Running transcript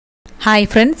Hi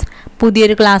friends,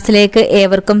 പുതിയൊരു ക്ലാസ്സിലേക്ക്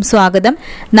ഏവർക്കും സ്വാഗതം.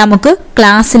 നമുക്ക്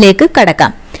ക്ലാസ്സിലേക്ക്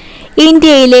കടക്കാം.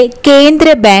 ഇന്ത്യയിലെ കേന്ദ്ര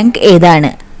ബാങ്ക് ഏതാണ്?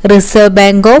 Reserve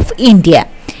bank of India.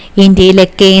 ഇന്ത്യയിലെ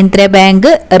കേന്ദ്ര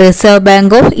ബാങ്ക് റിസർവ്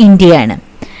ബാങ്ക് ഓഫ് ഇന്ത്യയാണ്.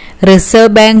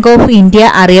 റിസർവ് ബാങ്ക് ഓഫ് ഇന്ത്യ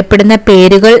അറിയപ്പെടുന്ന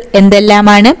പേരുകൾ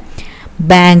എന്തെല്ലാമാണ്?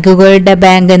 ബാങ്കുകളുടെ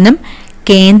ബാങ്ക് എന്നും,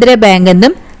 കേന്ദ്ര ബാങ്ക്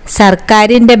എന്നും,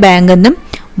 സർക്കാരിൻ്റെ ബാങ്ക് എന്നും,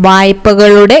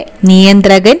 വായ്പകളുടെ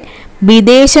നിയന്ത്രകൻ,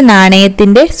 വിദേശ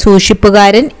നാണയത്തിൻ്റെ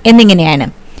സൂക്ഷിപ്പുകാരൻ എന്നിങ്ങനെയാണ്.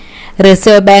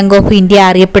 റിസർവ് ബാങ്ക് ഓഫ് ഇന്ത്യ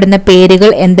അറിയപ്പെടുന്ന പേരുകൾ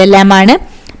എന്തെല്ലാമാണ്?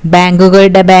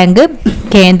 ബാങ്കുകളുടെ ബാങ്ക്,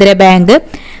 കേന്ദ്ര ബാങ്ക്,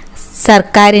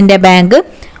 സർക്കാരിൻ്റെ ബാങ്ക്,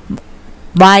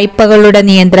 വായ്പകളുടെ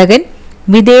നിയന്ത്രകൻ,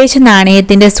 വിദേശ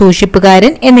നാണയത്തിൻ്റെ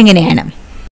സൂക്ഷിപ്പുകാരൻ എന്നിങ്ങനെയാണ്.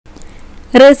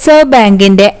 റിസർവ്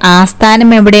ബാങ്കിൻ്റെ ആസ്ഥാനം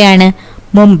എവിടെയാണ്?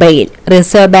 മുംബൈയിൽ.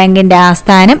 റിസർവ് ബാങ്കിൻ്റെ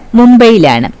ആസ്ഥാനം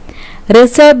മുംബൈയിലാണ്.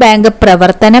 റിസർവ് ബാങ്ക്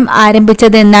പ്രവർത്തനം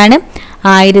ആരംഭിച്ചത് എന്നാണ്?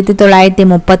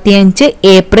 1935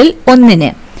 ഏപ്രിൽ 1.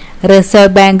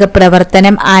 റിസർവ് ബാങ്ക്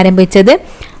പ്രവർത്തനം ആരംഭിച്ചത്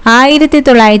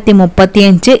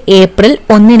 1935 ഏപ്രിൽ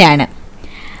 1.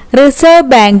 റിസർവ്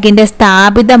ബാങ്കിന്റെ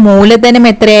സ്ഥാപിത മൂലധനം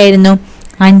എത്രയായിരുന്നു?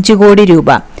 5 കോടി രൂപ.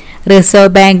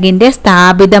 റിസർവ് ബാങ്കിന്റെ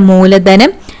സ്ഥാപിത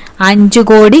മൂലധനം 5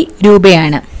 കോടി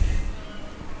രൂപയാണ്.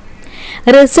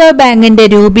 റിസർവ് ബാങ്കിന്റെ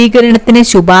രൂപീകരണത്തിന്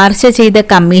ശുപാർശ ചെയ്ത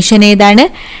കമ്മീഷൻ ഏതാണ്?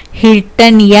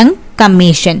 Hilton young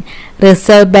commission.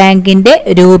 റിസർവ് ബാങ്കിന്റെ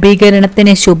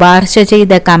രൂപീകരണത്തിന് ശുപാർശ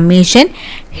ചെയ്ത കമ്മീഷൻ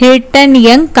ഹിൽട്ടൺ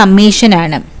യങ്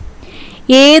കമ്മീഷനാണ്.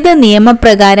 ഏത്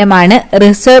നിയമപ്രകാരമാണ്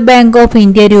reserve bank of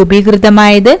India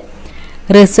രൂപീകൃതമായത്?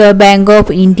 Reserve bank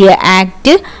of India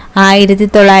act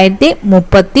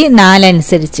 1934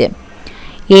 അനുസരിച്ച്.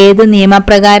 ഏത്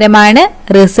നിയമപ്രകാരമാണ്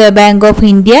reserve bank of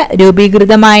India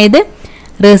രൂപീകൃതമായത്?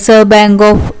 Reserve bank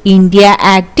of India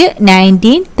act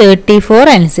 1934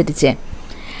 അനുസരിച്ച്.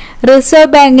 റിസർവ്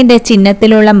ബാങ്കിന്റെ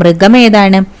ചിഹ്നത്തിലുള്ള മൃഗം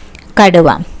ഏതാണ്? കടുവ.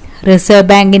 റിസർവ്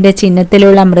ബാങ്കിന്റെ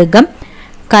ചിഹ്നത്തിലുള്ള മൃഗം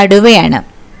കടുവയാണ്.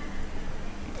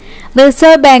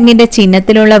 റിസർവ് ബാങ്കിന്റെ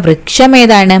ചിഹ്നത്തിലുള്ള വൃക്ഷം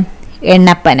ഏതാണ്?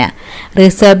 എണ്ണപ്പന.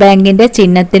 റിസർവ് ബാങ്കിന്റെ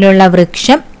ചിഹ്നത്തിലുള്ള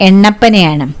വൃക്ഷം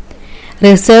എണ്ണപ്പനയാണ്.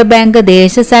 റിസർവ് ബാങ്ക്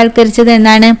ദേശസാൽക്കരിച്ചത്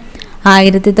എന്നാണ്?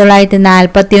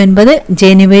 1949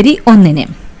 ജനുവരി 1.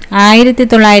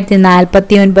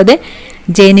 1949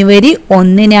 ജനുവരി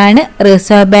 1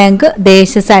 reserve bank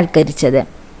ദേശസാൽക്കരിച്ചത്.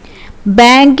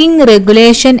 Banking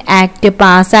regulation act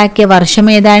പാസാക്കിയ വർഷം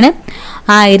ഏതാണ്?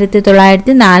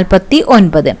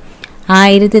 1949.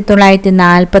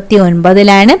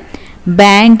 1949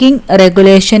 ബാങ്കിംഗ്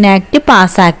റെഗുലേഷൻ ആക്ട്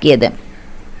പാസാക്കിയത്.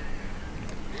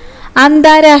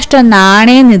 അന്താരാഷ്ട്ര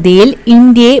നാണയനിധിയിൽ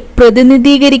ഇന്ത്യയെ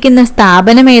പ്രതിനിധീകരിക്കുന്ന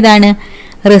സ്ഥാപനം ഏതാണ്?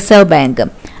 Reserve bank.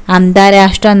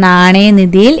 അന്താരാഷ്ട്ര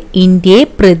നാണയനിധിയിൽ ഇന്ത്യയെ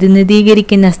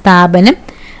പ്രതിനിധീകരിക്കുന്ന സ്ഥാപനം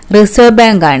റിസർവ്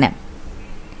ബാങ്കാണ്.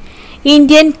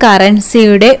 ഇന്ത്യൻ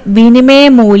കറൻസിയുടെ വിനിമയ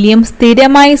മൂല്യം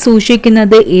സ്ഥിരമായി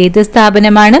സൂക്ഷിക്കുന്നത് ഏത്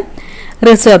സ്ഥാപനമാണ്?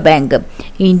 Reserve bank.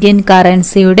 ഇന്ത്യൻ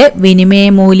കറൻസിയുടെ വിനിമയ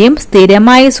മൂല്യം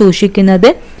സ്ഥിരമായി സൂക്ഷിക്കുന്നത്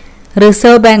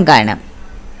റിസർവ് ബാങ്കാണ്.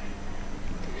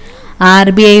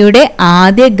 RBIയുടെ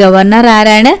ആദ്യ ഗവർണർ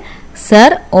ആരാണ്?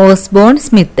 Sir Osborne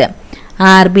Smith.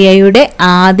 RBIയുടെ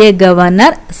ആദ്യ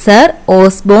ഗവർണർ സർ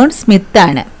ഓസ്ബോൺ സ്മിത്ത്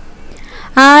ആണ്.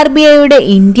 RBIയുടെ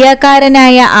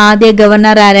ഇന്ത്യക്കാരനായ ആദ്യ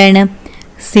ഗവർണർ ആരാണ്?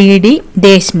 CD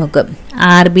ദേശ്മുഖ്.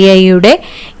 RBIയുടെ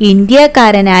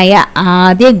ഇന്ത്യക്കാരനായ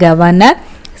ആദ്യ ഗവർണർ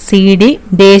CD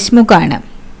ദേശ്മുഖ് ആണ്.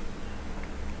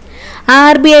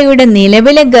 RBIയുടെ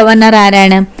നിലവിലെ ഗവർണർ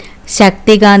ആരാണ്?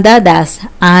 ശക്തികാന്ത ദാസ്.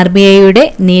 RBIയുടെ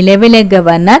നിലവിലെ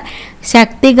ഗവർണർ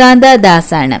ശക്തികാന്ത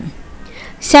ദാസ് ആണ്.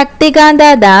 Shaktikanta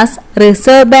Das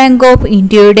reserve bank of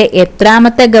ഇന്ത്യയുടെ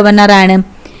എത്രാമത്തെ ഗവർണറാണ്?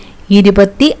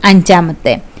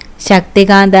 25ാമത്തെ.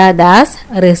 Shaktikanta Das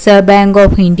reserve bank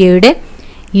of ഇന്ത്യയുടെ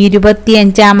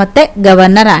 25ാമത്തെ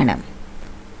ഗവർണറാണ്.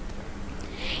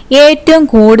 ഏറ്റവും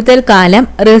കൂടുതൽ കാലം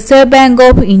റിസർവ് ബാങ്ക്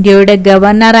ഓഫ് ഇന്ത്യയുടെ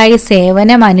ഗവർണറായി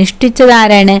സേവനം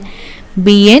അനുഷ്ഠിച്ചതാരാണ്?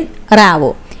 BN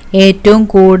റാവു. ഏറ്റവും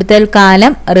കൂടുതൽ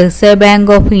കാലം റിസർവ്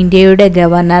ബാങ്ക് ഓഫ് ഇന്ത്യയുടെ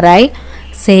ഗവർണറായി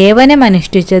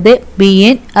സേവനമനുഷ്ഠിച്ചത്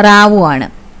BN റാവു ആണ്.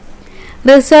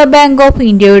 റിസർവ് ബാങ്ക് ഓഫ്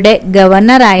ഇന്ത്യയുടെ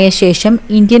ഗവർണറായ ശേഷം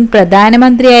ഇന്ത്യൻ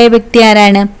പ്രധാനമന്ത്രിയായ വ്യക്തി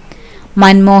ആരാണ്?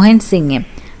 Manmohan Singh.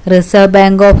 Reserve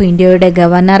bank of ഇന്ത്യയുടെ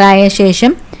ഗവർണറായ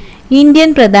ശേഷം ഇന്ത്യൻ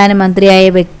പ്രധാനമന്ത്രിയായ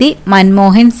വ്യക്തി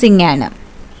മൻമോഹൻ സിംഗ് ആണ്.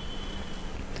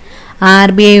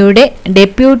 RBIയുടെ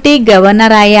ഡെപ്യൂട്ടി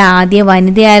ഗവർണറായ ആദ്യ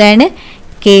വനിത ആരാണ്?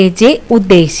 KJ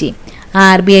ഉദ്ദേശി.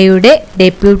 RBIയുടെ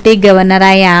ഡെപ്യൂട്ടി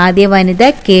ഗവർണറായ ആദ്യ വനിത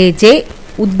KJ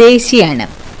ഉദ്ദേശിയാണ്.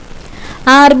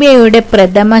 RBIയുടെ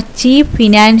പ്രഥമ ചീഫ്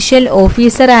ഫിനാൻഷ്യൽ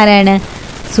ഓഫീസർ ആരാണ്?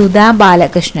 സുധാ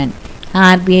ബാലകൃഷ്ണൻ.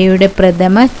 RBIയുടെ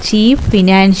പ്രഥമ chief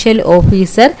financial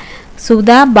officer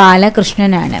Sudha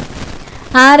ബാലകൃഷ്ണനാണ്.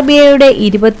 RBIയുടെ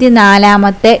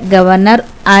 24ാമത്തെ governor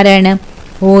ആരാണ്?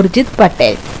 ഊർജിത്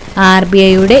പട്ടേൽ.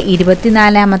 RBIയുടെ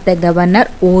 24ാമത്തെ ഗവർണർ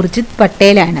ഊർജിത്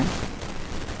പട്ടേലാണ്.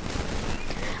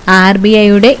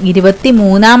 RBIയുടെ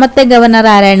 23ാമത്തെ ഗവർണർ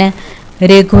ആരാണ്?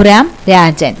 രഘുറാം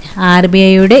രാജൻ.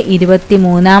 RBIയുടെ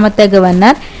 23ാമത്തെ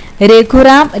ഗവർണർ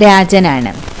രഘുറാം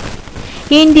രാജനാണ്.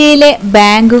 ഇന്ത്യയിലെ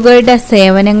ബാങ്കുകളുടെ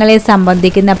സേവനങ്ങളെ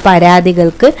സംബന്ധിക്കുന്ന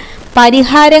പരാതികൾക്ക്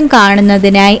പരിഹാരം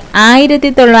കാണുന്നതിനായി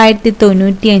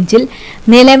 1995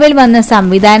 നിലവിൽ വന്ന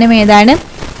സംവിധാനം ഏതാണ്?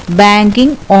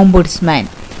 Banking ombudsman.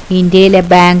 ഇന്ത്യയിലെ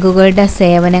ബാങ്കുകളുടെ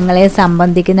സേവനങ്ങളെ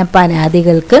സംബന്ധിക്കുന്ന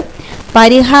പരാതികൾക്ക്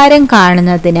പരിഹാരം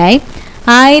കാണുന്നതിനായി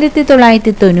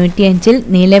 1995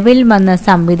 നിലവിൽ വന്ന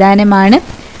സംവിധാനമാണ്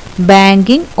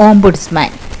ബാങ്കിംഗ് ഓംബുഡ്സ്മാൻ.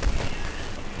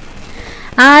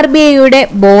 RBIയുടെ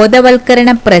ബോധവൽക്കരണ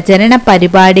പ്രചരണ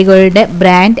പരിപാടികളുടെ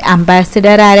ബ്രാൻഡ്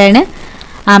അംബാസിഡർ ആരാണ്?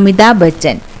 അമിതാഭ്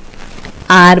ബച്ചൻ.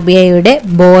 RBIയുടെ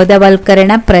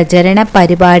ബോധവൽക്കരണ പ്രചരണ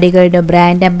പരിപാടികളുടെ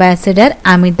ബ്രാൻഡ് അംബാസിഡർ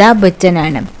അമിതാഭ്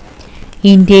ബച്ചനാണ്.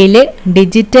 ഇന്ത്യയിലെ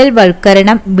ഡിജിറ്റൽ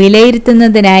വൽക്കരണം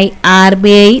വിലയിരുത്തുന്നതിനായി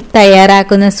RBI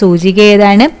തയ്യാറാക്കുന്ന സൂചിക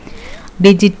ഏതാണ്?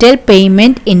 Digital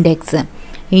payment index.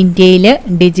 ഇന്ത്യയിലെ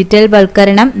ഡിജിറ്റൽ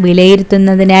വൽക്കരണം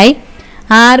വിലയിരുത്തുന്നതിനായി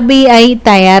RBI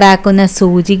തയ്യാറാക്കുന്ന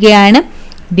സൂചികയാണ്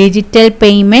digital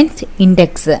payment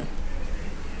index.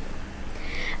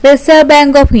 Reserve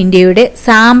bank of ഇന്ത്യയുടെ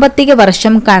സാമ്പത്തിക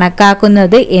വർഷം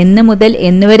കണക്കാക്കുന്നത് എന്ന് മുതൽ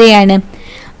എന്നുവരെയാണ്?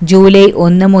 ജൂലൈ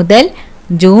 1 മുതൽ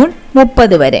ജൂൺ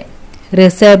 30 വരെ.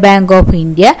 റിസർവ് ബാങ്ക് ഓഫ്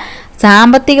ഇന്ത്യ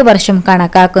സാമ്പത്തിക വർഷം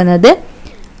കണക്കാക്കുന്നത്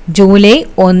ജൂലൈ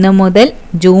 1 മുതൽ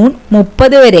ജൂൺ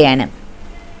 30 വരെയാണ്.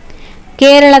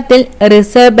 കേരളത്തിൽ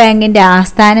റിസർവ് ബാങ്കിന്റെ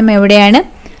ആസ്ഥാനം എവിടെയാണ്?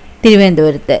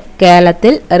 തിരുവനന്തപുരത്ത്.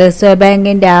 കേരളത്തിൽ റിസർവ്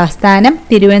ബാങ്കിന്റെ ആസ്ഥാനം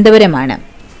തിരുവനന്തപുരമാണ്.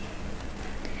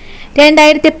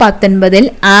 2019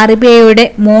 RBIയുടെ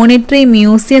മോണിറ്ററി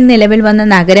മ്യൂസിയം നിലവിൽ വന്ന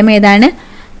നഗരം ഏതാണ്?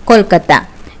 കൊൽക്കത്ത.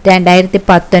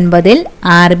 2019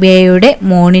 RBIയുടെ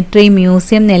മോണിറ്ററി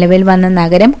മ്യൂസിയം നിലവിൽ വന്ന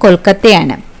നഗരം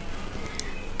കൊൽക്കത്തയാണ്.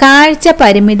 കാഴ്ച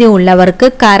പരിമിതി ഉള്ളവർക്ക്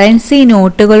കറൻസി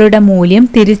നോട്ടുകളുടെ മൂല്യം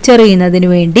തിരിച്ചറിയുന്നതിനു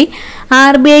വേണ്ടി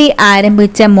RBI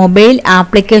ആരംഭിച്ച മൊബൈൽ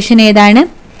ആപ്ലിക്കേഷൻ ഏതാണ്?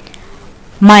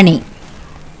 മണി.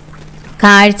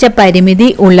 കാഴ്ച പരിമിതി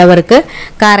ഉള്ളവർക്ക്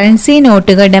കറൻസി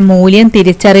നോട്ടുകളുടെ മൂല്യം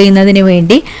തിരിച്ചറിയുന്നതിന്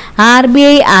വേണ്ടി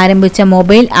RBI ആരംഭിച്ച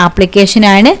മൊബൈൽ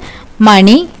ആപ്ലിക്കേഷനാണ്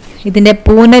മണി. ഇതിന്റെ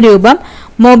പൂർണ്ണരൂപം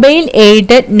മൊബൈൽ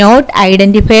എയ്ഡഡ് നോട്ട്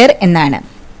ഐഡന്റിഫയർ എന്നാണ്.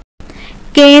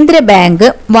 കേന്ദ്ര ബാങ്ക്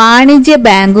വാണിജ്യ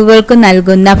ബാങ്കുകൾക്ക്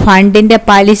നൽകുന്ന ഫണ്ടിന്റെ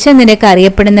പലിശ നിരക്ക്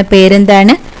അറിയപ്പെടുന്ന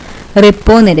പേരെന്താണ്?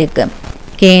 റിപ്പോ നിരക്ക്.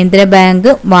 കേന്ദ്ര ബാങ്ക്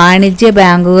വാണിജ്യ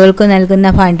ബാങ്കുകൾക്ക് നൽകുന്ന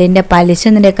ഫണ്ടിന്റെ പലിശ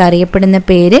നിരക്ക് അറിയപ്പെടുന്ന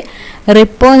പേര്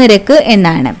റിപ്പോ നിരക്ക്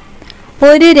എന്നാണ്.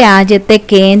 ഒരു രാജ്യത്തെ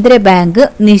കേന്ദ്ര ബാങ്ക്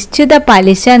നിശ്ചിത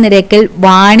പലിശ നിരക്കിൽ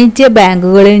വാണിജ്യ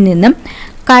ബാങ്കുകളിൽ നിന്നും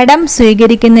കടം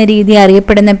സ്വീകരിക്കുന്ന രീതി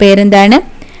അറിയപ്പെടുന്ന പേരെന്താണ്?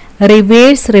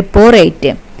 Reverse repo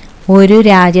rate. ഒരു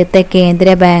രാജ്യത്തെ കേന്ദ്ര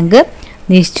ബാങ്ക്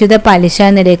നിശ്ചിത പലിശ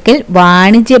നിരക്കിൽ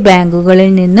വാണിജ്യ ബാങ്കുകളിൽ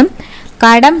നിന്നും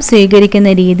കടം സ്വീകരിക്കുന്ന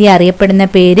രീതി അറിയപ്പെടുന്ന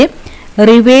പേര്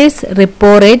റിവേഴ്സ്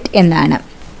റിപ്പോ റേറ്റ് എന്നാണ്.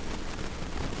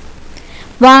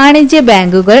 വാണിജ്യ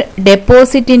ബാങ്കുകൾ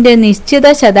ഡെപ്പോസിറ്റിന്റെ നിശ്ചിത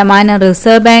ശതമാനം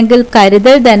റിസർവ് ബാങ്കിൽ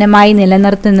കരുതൽ ധനമായി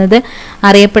നിലനിർത്തുന്നത്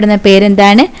അറിയപ്പെടുന്ന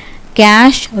പേരെന്താണ്?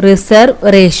 Cash reserve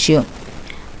ratio.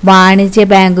 വാണിജ്യ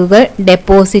ബാങ്കുകൾ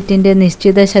ഡെപ്പോസിറ്റിന്റെ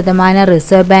നിശ്ചിത ശതമാനം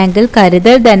റിസർവ് ബാങ്കിൽ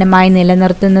കരുതൽ ധനമായി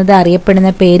നിലനിർത്തുന്നത്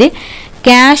അറിയപ്പെടുന്ന പേര്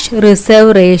ക്യാഷ്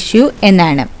റിസർവ് റേഷ്യോ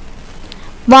എന്നാണ്.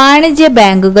 വാണിജ്യ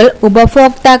ബാങ്കുകൾ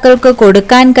ഉപഭോക്താക്കൾക്ക്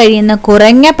കൊടുക്കാൻ കഴിയുന്ന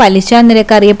കുറഞ്ഞ പലിശ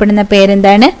നിരക്ക് അറിയപ്പെടുന്ന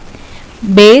പേരെന്താണ്?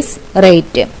 Base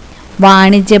rate.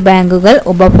 വാണിജ്യ ബാങ്കുകൾ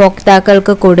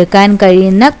ഉപഭോക്താക്കൾക്ക് കൊടുക്കാൻ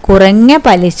കഴിയുന്ന കുറഞ്ഞ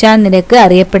പലിശ നിരക്ക്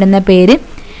അറിയപ്പെടുന്ന പേര്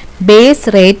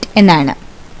ബേസ് റേറ്റ് എന്നാണ്.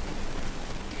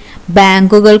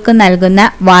 ബാങ്കുകൾക്ക് നൽകുന്ന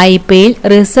വായ്പയിൽ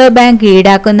റിസർവ് ബാങ്ക്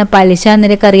ഈടാക്കുന്ന പലിശ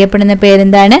നിരക്ക് അറിയപ്പെടുന്ന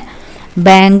പേരെന്താണ്?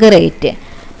 Bank rate.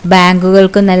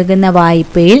 ബാങ്കുകൾക്ക് നൽകുന്ന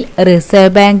വായ്പയിൽ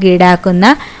റിസർവ് ബാങ്ക് ഈടാക്കുന്ന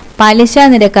പലിശ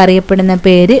നിരക്ക് അറിയപ്പെടുന്ന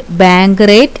പേര് ബാങ്ക്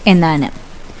റേറ്റ് എന്നാണ്.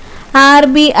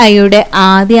 RBIയുടെ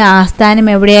ആദ്യ ആസ്ഥാനം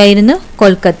എവിടെയായിരുന്നു?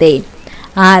 കൊൽക്കത്തയിൽ.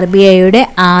 RBIയുടെ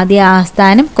ആദ്യ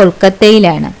ആസ്ഥാനം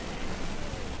കൊൽക്കത്തയിലാണ്.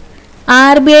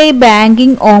 RBI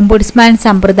ബാങ്കിംഗ് ഓംബുഡ്സ്മാൻ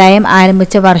സമ്പ്രദായം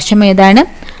ആരംഭിച്ച വർഷം ഏതാണ്?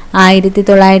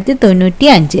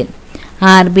 1995.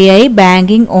 RBI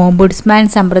ബാങ്കിംഗ് ഓംബുഡ്സ്മാൻ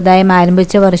സമ്പ്രദായം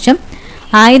ആരംഭിച്ച വർഷം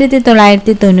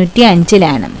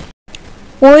 1995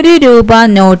 ₹1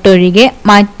 നോട്ടൊഴികെ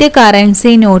മറ്റ്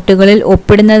കറൻസി നോട്ടുകളിൽ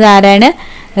ഒപ്പിടുന്നത് ആരാണ്?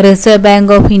 Reserve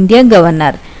bank of India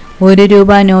governor.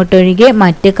 ₹1 നോട്ടൊഴികെ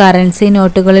മറ്റ് currency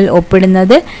നോട്ടുകളിൽ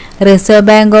ഒപ്പിടുന്നത് reserve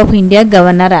bank of India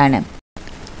governor ആണ്.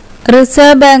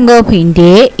 റിസർവ് ബാങ്ക് ഓഫ്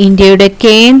ഇന്ത്യയെ ഇന്ത്യയുടെ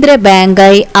കേന്ദ്ര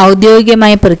ബാങ്കായി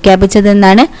ഔദ്യോഗികമായി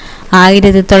പ്രഖ്യാപിച്ചതെന്നാണ്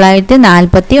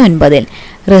 1949.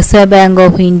 റിസർവ് ബാങ്ക്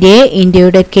ഓഫ് ഇന്ത്യയെ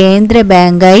ഇന്ത്യയുടെ കേന്ദ്ര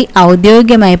ബാങ്കായി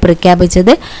ഔദ്യോഗികമായി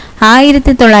പ്രഖ്യാപിച്ചത്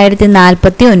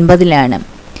 1949-ലാണ്.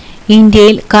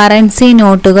 ഇന്ത്യയിൽ കറൻസി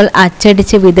നോട്ടുകൾ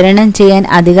അച്ചടിച്ച് വിതരണം ചെയ്യാൻ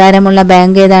അധികാരമുള്ള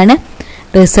ബാങ്ക് ഏതാണ്?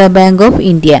 Reserve bank of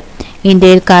India.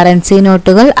 ഇന്ത്യയിൽ കറൻസി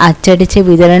നോട്ടുകൾ അച്ചടിച്ച്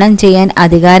വിതരണം ചെയ്യാൻ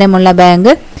അധികാരമുള്ള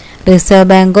ബാങ്ക് റിസർവ്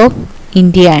ബാങ്ക് ഓഫ്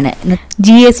ഇന്ത്യയാണ്.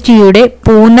 GSTയുടെ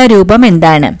പൂർണ്ണരൂപം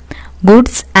എന്താണ്?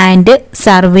 Goods and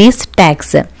service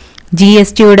tax.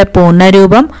 GSTയുടെ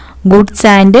പൂർണ്ണരൂപം ഗുഡ്സ്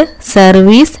ആൻഡ്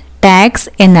സർവീസ് ടാക്സ്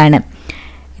എന്നാണ്.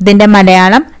 ഇതിന്റെ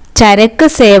മലയാളം ചരക്ക്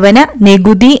സേവന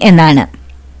നികുതി എന്നാണ്.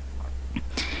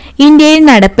 ഇന്ത്യയിൽ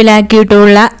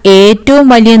നടപ്പിലാക്കിയിട്ടുള്ള ഏറ്റവും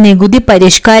വലിയ നികുതി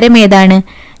പരിഷ്കാരം ഏതാണ്?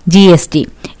 GST.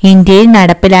 ഇന്ത്യയിൽ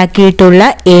നടപ്പിലാക്കിയിട്ടുള്ള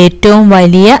ഏറ്റവും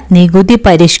വലിയ നികുതി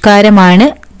പരിഷ്കാരമാണ്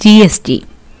GST.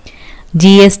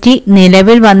 GST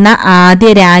നിലവിൽ വന്ന ആദ്യ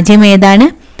രാജ്യം ഏതാണ്?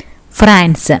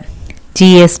 ഫ്രാൻസ്.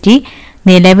 GST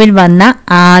നിലവിൽ വന്ന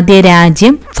ആദ്യ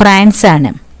രാജ്യം ഫ്രാൻസ് ആണ്.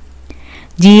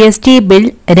 GST bill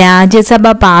Rajya Sabha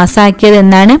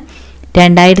പാസാക്കിയതെന്നാണ്?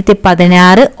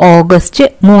 2016 August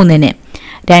 3-ന്.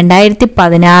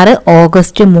 2016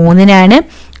 August 3-നാണ്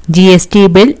GST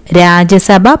bill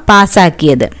Rajya Sabha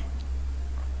പാസാക്കിയത്.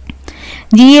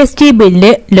 GST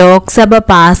bill Lok Sabha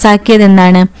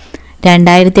പാസാക്കിയതെന്നാണ്?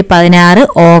 2016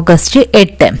 August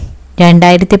 8.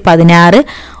 2016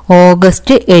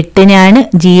 August 8-നാണ്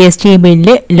GST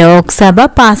bill Lok Sabha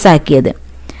പാസാക്കിയത്.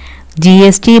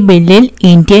 GST ബില്ലിൽ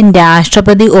ഇന്ത്യൻ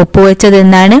രാഷ്ട്രപതി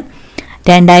ഒപ്പുവെച്ചതെന്നാണ്?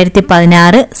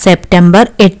 2016 സെപ്റ്റംബർ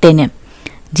 8-ന്.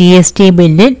 GST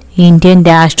ബില്ലിൽ ഇന്ത്യൻ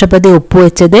രാഷ്ട്രപതി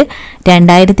ഒപ്പുവെച്ചത്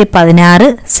 2016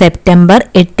 സെപ്റ്റംബർ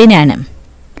 8-നാണ്.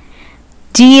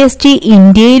 GST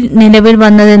ഇന്ത്യയിൽ നിലവിൽ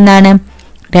വന്നതെന്നാണ്?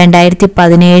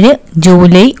 2017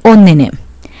 ജൂലൈ 1-ന്.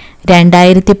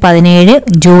 2017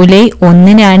 ജൂലൈ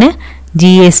 1-നാണ്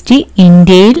GST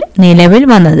ഇന്ത്യയിൽ നിലവിൽ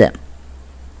വന്നത്.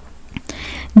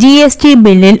 GST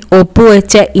ബില്ലിൽ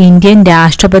ഒപ്പുവെച്ച ഇന്ത്യൻ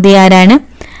രാഷ്ട്രപതി ആരാണ്?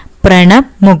 പ്രണബ്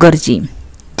മുഖർജി.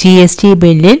 GST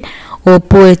ബില്ലിൽ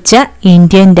ഒപ്പുവെച്ച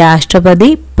ഇന്ത്യൻ രാഷ്ട്രപതി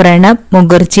പ്രണബ്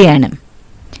മുഖർജിയാണ്.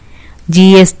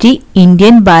 GST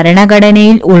ഇന്ത്യൻ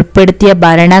ഭരണഘടനയിൽ ഉൾപ്പെടുത്തിയ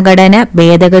ഭരണഘടന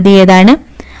ഭേദഗതി ഏതാണ്?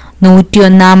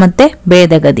 101ാമത്തെ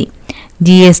ഭേദഗതി.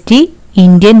 GST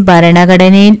ഇന്ത്യൻ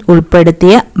ഭരണഘടനയിൽ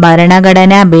ഉൾപ്പെടുത്തിയ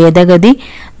ഭരണഘടനാ ഭേദഗതി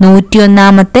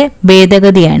 101ാമത്തെ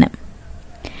ഭേദഗതിയാണ്.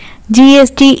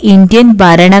 GST ഇന്ത്യൻ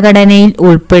ഭരണഘടനയിൽ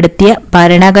ഉൾപ്പെടുത്തിയ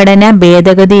ഭരണഘടനാ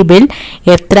ഭേദഗതി ബിൽ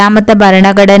എത്രാമത്തെ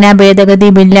ഭരണഘടനാ ഭേദഗതി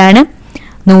ബില്ലാണ്?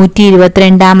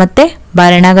 122ാമത്തെ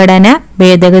ഭരണഘടനാ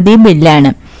ഭേദഗതി ബില്ലാണ്.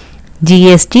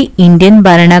 GST ഇന്ത്യൻ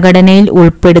ഭരണഘടനയിൽ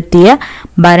ഉൾപ്പെടുത്തിയ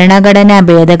ഭരണഘടനാ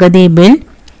ഭേദഗതി ബിൽ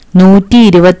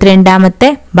 122ാമത്തെ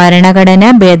ഭരണഘടനാ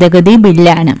ഭേദഗതി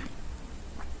ബില്ലാണ്.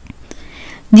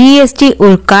 GST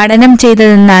ഉദ്ഘാടനം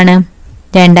ചെയ്തതെന്നാണ്?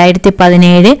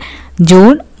 2017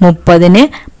 ജൂൺ 30-ന്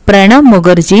പ്രണബ്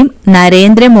മുഖർജിയും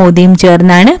നരേന്ദ്രമോദിയും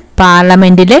ചേർന്നാണ്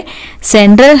പാർലമെന്റിലെ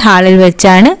സെൻട്രൽ ഹാളിൽ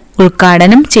വെച്ചാണ്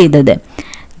ഉദ്ഘാടനം ചെയ്തത്.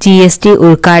 GST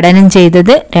ഉദ്ഘാടനം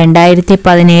ചെയ്തത്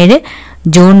 2017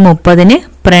 ജൂൺ 30-ന്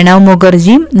പ്രണബ്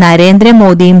മുഖർജിയും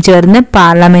നരേന്ദ്രമോദിയും ചേർന്ന്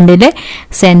പാർലമെന്റിലെ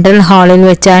സെൻട്രൽ ഹാളിൽ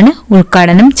വെച്ചാണ്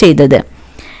ഉദ്ഘാടനം ചെയ്തത്.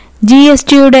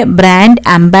 GSTയുടെ ബ്രാൻഡ്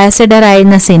അംബാസഡർ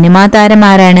ആയിരുന്ന സിനിമാ താരം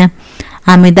ആരാണ്?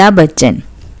 അമിതാഭ് ബച്ചൻ.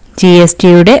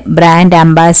 GSTയുടെ ബ്രാൻഡ്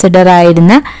അംബാസഡർ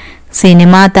ആയിരുന്ന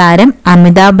സിനിമാ താരം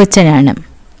അമിതാഭ് ബച്ചനാണ്.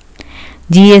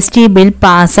 GST ബിൽ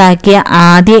പാസാക്കിയ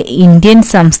ആദ്യ ഇന്ത്യൻ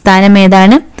സംസ്ഥാനം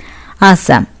ഏതാണ്?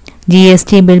 ആസാം.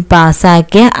 GST ബിൽ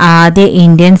പാസാക്കിയ ആദ്യ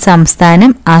ഇന്ത്യൻ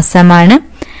സംസ്ഥാനം ആസാമാണ്.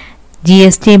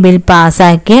 GST ബിൽ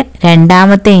പാസാക്കിയ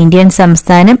രണ്ടാമത്തെ ഇന്ത്യൻ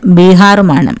സംസ്ഥാനം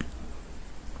ബീഹാറുമാണ്.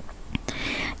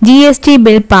 GST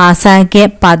ബിൽ പാസാക്കിയ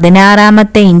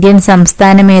 16ാമത്തെ ഇന്ത്യൻ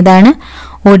സംസ്ഥാനം ഏതാണ്?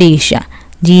 ഒഡീഷ.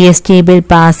 GST ബിൽ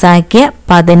പാസാക്കിയ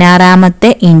 16ാമത്തെ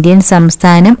ഇന്ത്യൻ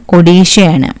സംസ്ഥാനം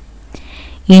ഒഡീഷയാണ്.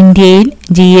 ഇന്ത്യയിൽ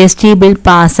GST ബിൽ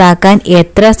പാസാക്കാൻ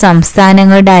എത്ര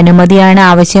സംസ്ഥാനങ്ങളുടെ അനുമതിയാണ്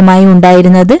ആവശ്യമായി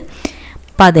ഉണ്ടായിരുന്നത്?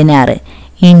 16.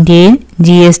 ഇന്ത്യയിൽ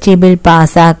GST ബിൽ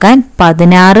പാസാക്കാൻ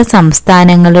 16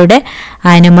 സംസ്ഥാനങ്ങളുടെ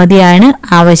അനുമതിയാണ്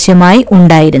ആവശ്യമായി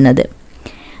ഉണ്ടായിരുന്നത്.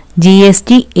 GST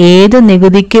ഏത്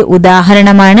നികുതിക്ക്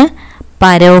ഉദാഹരണമാണ്?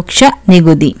 പരോക്ഷ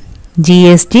നികുതി.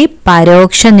 GST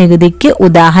പരോക്ഷ നികുതിക്ക്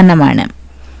ഉദാഹരണമാണ്.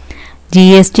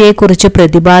 GSTയെക്കുറിച്ച്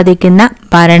പ്രതിപാദിക്കുന്ന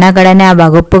ഭരണഘടനാ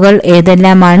വകുപ്പുകൾ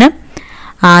ഏതെല്ലാമാണ്?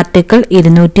 ആർട്ടിക്കിൾ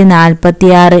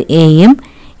 246A-യും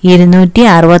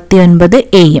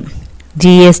 269A-യും.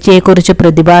 GSTയെക്കുറിച്ച്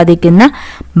പ്രതിപാദിക്കുന്ന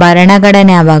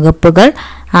ഭരണഘടനാ വകുപ്പുകൾ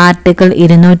ആർട്ടിക്കിൾ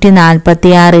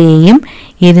 246A-യും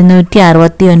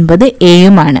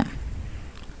 269A-യുമാണ്.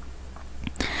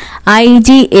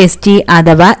 IGST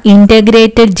അഥവാ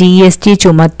ഇന്റഗ്രേറ്റഡ് GST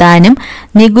ചുമത്താനും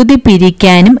നികുതി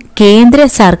പിരിക്കാനും കേന്ദ്ര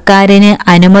സർക്കാരിന്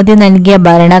അനുമതി നൽകിയ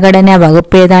ഭരണഘടനാ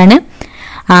വകുപ്പ് ഏതാണ്?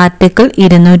 Article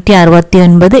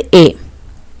 269A.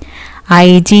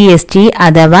 IGST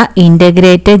അഥവാ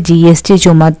ഇന്റഗ്രേറ്റഡ് GST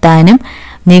ചുമത്താനും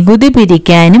നികുതി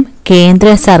പിരിക്കാനും കേന്ദ്ര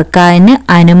സർക്കാരിന്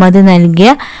അനുമതി നൽകിയ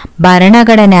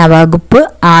ഭരണഘടനാ വകുപ്പ്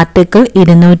ആർട്ടിക്കിൾ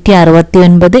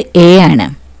 269A ആണ്.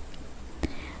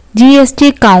 GST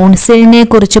കൗൺസിലിനെ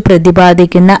കുറിച്ച്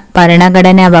പ്രതിപാദിക്കുന്ന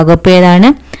ഭരണഘടനാ വകുപ്പ് ഏതാണ്?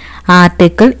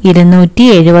 Article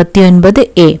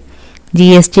 279A.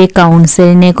 GST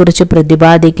കൗൺസിലിനെ കുറിച്ച്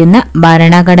പ്രതിപാദിക്കുന്ന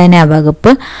ഭരണഘടനാ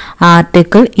വകുപ്പ്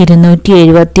ആർട്ടിക്കിൾ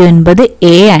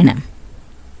 279A ആണ്.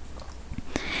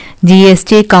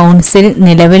 GST കൗൺസിൽ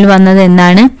നിലവിൽ വന്നത്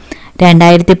എന്നാണ്?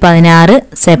 2016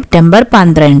 സെപ്റ്റംബർ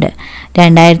 12.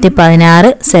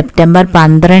 2016 സെപ്റ്റംബർ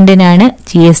 12-നാണ്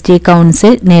GST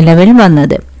കൗൺസിൽ നിലവിൽ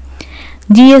വന്നത്.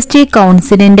 GST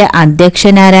കൗൺസിലിന്റെ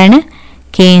അധ്യക്ഷനാരാണ്?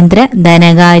 കേന്ദ്ര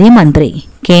ധനകാര്യമന്ത്രി.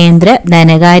 കേന്ദ്ര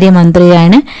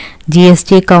ധനകാര്യമന്ത്രിയാണ്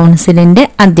GST കൗൺസിലിന്റെ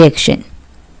അധ്യക്ഷൻ.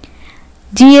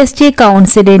 GST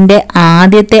കൗൺസിലിന്റെ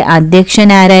ആദ്യത്തെ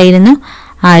അധ്യക്ഷനാരായിരുന്നു?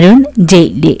 അരുൺ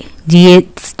ജെയ്റ്റ്ലി.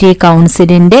 GST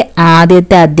കൗൺസിലിന്റെ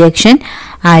ആദ്യത്തെ അധ്യക്ഷൻ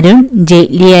അരുൺ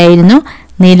ജെയ്റ്റ്ലി ആയിരുന്നു.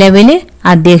 നിലവിലെ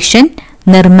അധ്യക്ഷൻ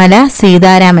നിർമ്മല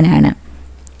സീതാരാമനാണ്.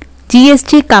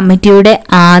 GST കമ്മിറ്റിയുടെ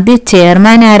ആദ്യ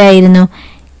ചെയർമാൻ ആരായിരുന്നു?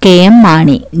 KM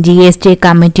മാണി. GST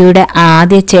കമ്മിറ്റിയുടെ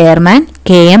ആദ്യ ചെയർമാൻ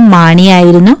KM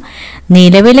മാണിയായിരുന്നു.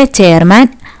 നിലവിലെ ചെയർമാൻ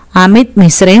അമിത്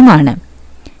മിശ്രയുമാണ്.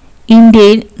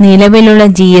 ഇന്ത്യയിൽ നിലവിലുള്ള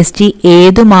GST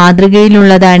ഏതു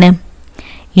മാതൃകയിലുള്ളതാണ്?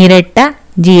 ഇരട്ട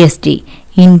GST.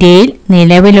 ഇന്ത്യയിൽ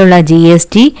നിലവിലുള്ള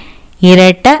GST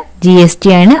ഇരട്ട GST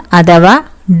ആണ് അഥവാ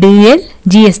ഡ്യുവൽ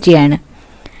GST ആണ്.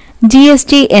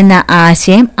 GST എന്ന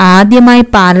ആശയം ആദ്യമായി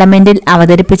പാർലമെന്റിൽ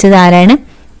അവതരിപ്പിച്ചത് ആരാണ്?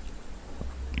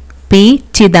 P.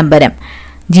 ചിദംബരം.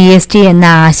 GST എന്ന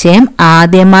ആശയം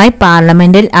ആദ്യമായി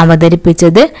പാർലമെന്റിൽ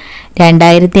അവതരിപ്പിച്ചത്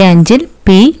 2005-ൽ P.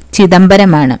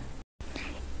 ചിദംബരമാണ്.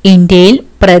 ഇന്ത്യയിൽ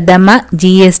പ്രഥമ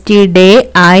GST ഡേ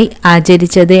ആയി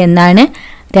ആചരിച്ചത് എന്നാണ്?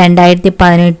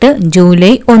 2018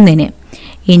 ജൂലൈ 1-ന്.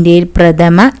 ഇന്ത്യയിൽ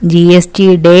പ്രഥമ GST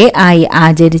ഡേ ആയി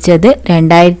ആചരിച്ചത്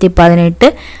 2018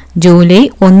 ജൂലൈ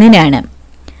 1-നാണ്.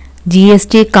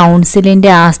 GST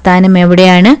കൗൺസിലിന്റെ ആസ്ഥാനം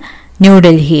എവിടെയാണ്?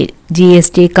 ന്യൂഡൽഹിയിൽ.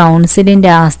 GST കൗൺസിലിന്റെ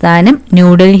ആസ്ഥാനം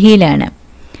ന്യൂഡൽഹിയിലാണ്.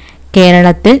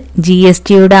 കേരളത്തിൽ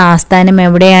GSTയുടെ ആസ്ഥാനം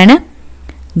എവിടെയാണ്?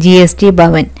 GST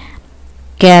ഭവൻ.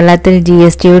 കേരളത്തിൽ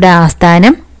GSTയുടെ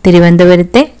ആസ്ഥാനം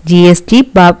തിരുവനന്തപുരത്തെ GST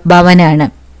ഭവനാണ്.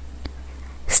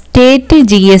 State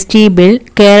GST bill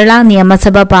Kerala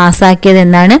നിയമസഭ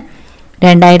പാസാക്കിയതെന്നാണ്?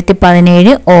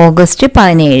 2017 August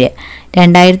 17.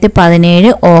 2017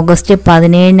 August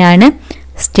 17-നാണ്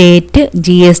state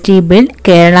GST bill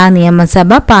Kerala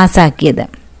നിയമസഭ പാസാക്കിയത്.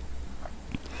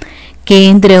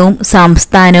 കേന്ദ്രവും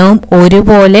സംസ്ഥാനവും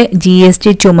ഒരുപോലെ GST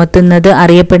ചുമത്തുന്നത്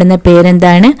അറിയപ്പെടുന്ന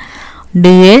പേരെന്താണ്?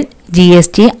 ഡ്യുവൽ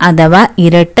GST അഥവാ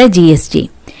ഇരട്ട GST.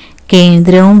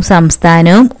 കേന്ദ്രവും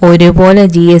സംസ്ഥാനവും ഒരുപോലെ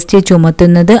GST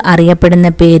ചുമത്തുന്നത് അറിയപ്പെടുന്ന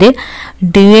പേര്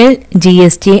ഡ്യുവൽ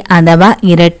GST അഥവാ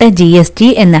ഇരട്ട GST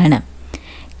എന്നാണ്.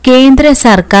 കേന്ദ്ര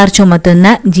സർക്കാർ ചുമത്തുന്ന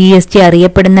GST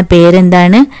അറിയപ്പെടുന്ന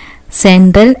പേരെന്താണ്?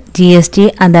 സെൻട്രൽ GST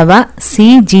അഥവാ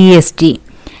CGST.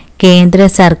 കേന്ദ്ര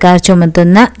സർക്കാർ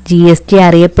ചുമത്തുന്ന GST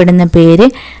അറിയപ്പെടുന്ന പേര്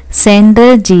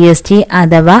സെൻട്രൽ GST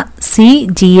അഥവാ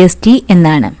CGST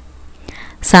എന്നാണ്.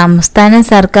 സംസ്ഥാന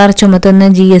സർക്കാർ ചുമത്തുന്ന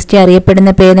GST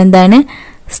അറിയപ്പെടുന്ന പേരെന്താണ്?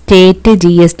 സ്റ്റേറ്റ്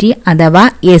GST അഥവാ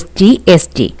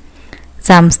SGST.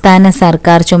 സംസ്ഥാന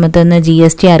സർക്കാർ ചുമത്തുന്ന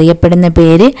GST അറിയപ്പെടുന്ന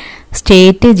പേര്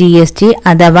സ്റ്റേറ്റ് GST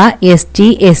അഥവാ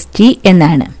SGST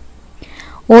എന്നാണ്.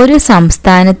 ഒരു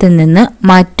സംസ്ഥാനത്ത് നിന്ന്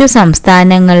മറ്റു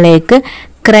സംസ്ഥാനങ്ങളിലേക്ക്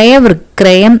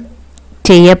ക്രയവിക്രയം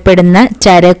ചെയ്യപ്പെടുന്ന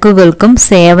ചരക്കുകൾക്കും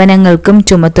സേവനങ്ങൾക്കും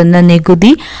ചുമത്തുന്ന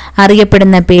നികുതി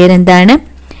അറിയപ്പെടുന്ന പേരെന്താണ്?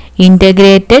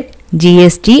 ഇന്റഗ്രേറ്റഡ്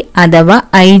GST അഥവാ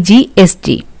IGST.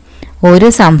 ഒരു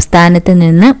സംസ്ഥാനത്ത്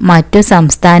നിന്ന് മറ്റു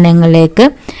സംസ്ഥാനങ്ങളിലേക്ക്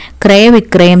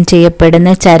ക്രയവിക്രയം ചെയ്യപ്പെടുന്ന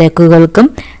ചരക്കുകൾക്കും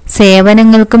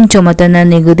സേവനങ്ങൾക്കും ചുമത്തുന്ന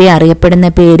നികുതി അറിയപ്പെടുന്ന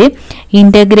പേര്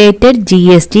ഇന്റഗ്രേറ്റഡ്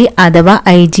GST അഥവാ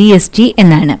IGST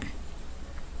എന്നാണ്.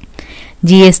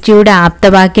 GSTയുടെ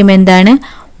ആപ്തവാക്യം എന്താണ്?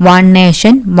 One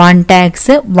nation one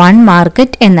tax one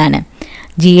market എന്നാണ്.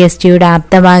 GSTയുടെ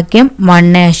ആപ്തവാക്യം one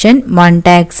nation one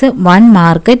tax one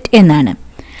market എന്നാണ്.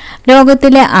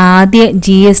 ലോകത്തിലെ ആദ്യ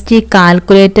GST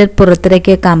കാൽക്കുലേറ്റർ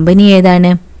പുറത്തിറക്കിയ കമ്പനി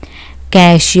ഏതാണ്?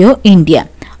 Casio India.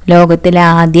 ലോകത്തിലെ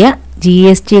ആദ്യ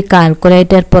GST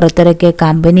കാൽക്കുലേറ്റർ പുറത്തിറക്കിയ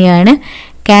കമ്പനിയാണ്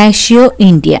കാഷിയോ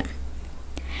ഇന്ത്യ.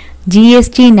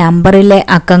 GST നമ്പറിലെ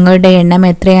അക്കങ്ങളുടെ എണ്ണം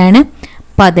എത്രയാണ്?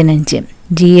 15.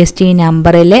 GST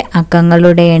നമ്പറിലെ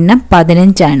അക്കങ്ങളുടെ എണ്ണം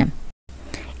 15 ആണ്.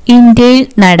 ഇന്ത്യയിൽ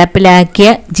നടപ്പിലാക്കിയ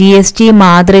GST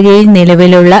മാതൃകയിൽ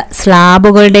നിലവിലുള്ള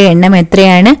സ്ലാബുകളുടെ എണ്ണം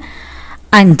എത്രയാണ്?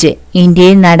 5.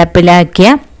 ഇന്ത്യയിൽ നടപ്പിലാക്കിയ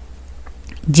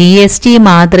GST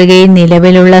മാതൃകയിൽ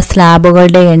നിലവിലുള്ള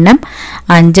സ്ലാബുകളുടെ എണ്ണം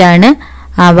 5 ആണ്.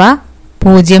 അവ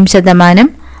 0%,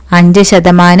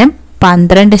 5%,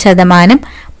 12%,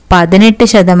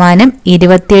 18%,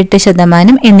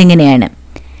 28% എന്നിങ്ങനെയാണ്.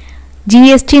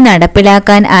 GST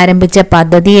നടപ്പിലാക്കാൻ ആരംഭിച്ച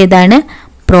പദ്ധതി ഏതാണ്?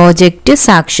 പ്രോജക്റ്റ്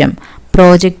സാക്ഷ്യം.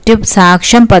 പ്രോജക്റ്റ്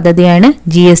സാക്ഷ്യം പദ്ധതിയാണ്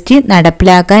GST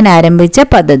നടപ്പിലാക്കാൻ ആരംഭിച്ച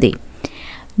പദ്ധതി.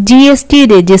 GST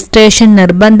രജിസ്ട്രേഷൻ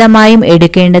നിർബന്ധമായും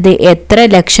എടുക്കേണ്ടത് എത്ര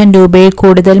ലക്ഷം രൂപയിൽ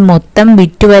കൂടുതൽ മൊത്തം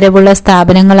വിറ്റുവരവുള്ള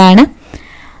സ്ഥാപനങ്ങളാണ്?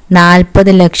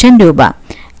 40 ലക്ഷം രൂപ.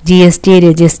 GST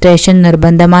രജിസ്ട്രേഷൻ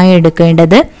നിർബന്ധമായി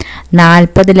എടുക്കേണ്ടത്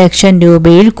 40 ലക്ഷം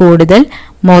രൂപയിൽ കൂടുതൽ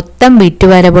മൊത്തം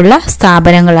വിറ്റുവരവുള്ള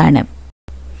സ്ഥാപനങ്ങളാണ്.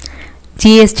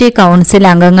 GST കൗൺസിൽ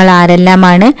അംഗങ്ങൾ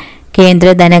ആരെല്ലാമാണ്? കേന്ദ്ര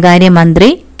ധനകാര്യമന്ത്രി,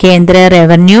 കേന്ദ്ര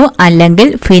റവന്യൂ അല്ലെങ്കിൽ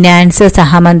ഫിനാൻസ്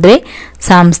സഹമന്ത്രി,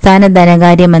 സംസ്ഥാന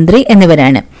ധനകാര്യമന്ത്രി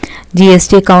എന്നിവരാണ്.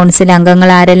 GST കൗൺസിൽ അംഗങ്ങൾ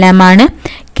ആരെല്ലാമാണ്?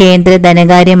 കേന്ദ്ര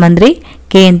ധനകാര്യമന്ത്രി,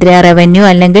 കേന്ദ്ര റവന്യൂ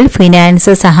അല്ലെങ്കിൽ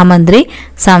ഫിനാൻസ് സഹമന്ത്രി,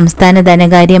 സംസ്ഥാന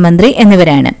ധനകാര്യമന്ത്രി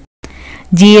എന്നിവരാണ്.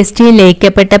 GST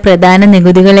ലയിക്കപ്പെട്ട പ്രധാന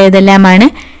നികുതികൾ ഏതെല്ലാമാണ്?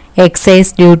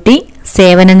 എക്സൈസ് ഡ്യൂട്ടി,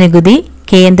 സേവന നികുതി,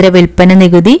 കേന്ദ്ര വിൽപ്പന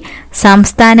നികുതി,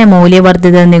 സംസ്ഥാന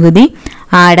മൂല്യവർദ്ധിത നികുതി,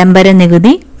 ആഡംബര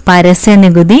നികുതി, പരസ്യ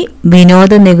നികുതി,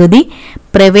 വിനോദ നികുതി,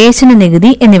 പ്രവേശന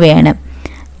നികുതി എന്നിവയാണ്.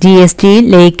 GST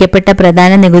ലയിക്കപ്പെട്ട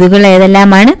പ്രധാന നികുതികൾ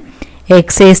ഏതെല്ലാമാണ്?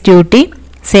 എക്സൈസ് ഡ്യൂട്ടി,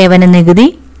 സേവന നികുതി,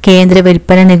 കേന്ദ്ര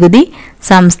വിൽപ്പന നികുതി,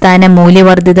 സംസ്ഥാന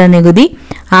മൂല്യവർദ്ധിത നികുതി,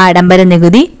 ആഡംബര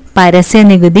നികുതി, പരസ്യ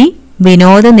നികുതി,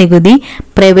 വിനോദ നികുതി,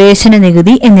 പ്രവേശന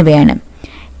നികുതി എന്നിവയാണ്.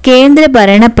 കേന്ദ്ര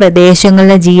ഭരണ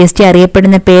പ്രദേശങ്ങളിലെ GST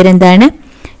അറിയപ്പെടുന്ന പേരെന്താണ്?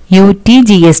 UT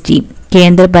GST.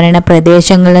 കേന്ദ്ര ഭരണ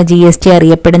പ്രദേശങ്ങളിലെ GST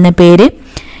അറിയപ്പെടുന്ന പേര്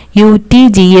UT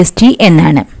GST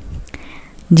എന്നാണ്.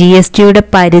 GSTയുടെ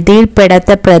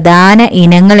പരിധിയിൽപ്പെടാത്ത പ്രധാന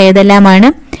ഇനങ്ങൾ ഏതെല്ലാമാണ്?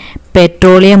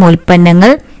 പെട്രോളിയം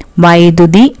ഉൽപ്പന്നങ്ങൾ,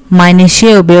 വൈദ്യുതി,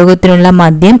 മനുഷ്യ ഉപയോഗത്തിനുള്ള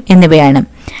മദ്യം എന്നിവയാണ്.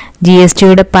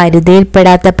 GSTയുടെ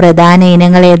പരിധിയിൽപ്പെടാത്ത പ്രധാന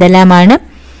ഇനങ്ങൾ ഏതെല്ലാമാണ്?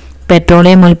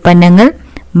 പെട്രോളിയം ഉൽപ്പന്നങ്ങൾ,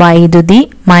 വൈദ്യുതി,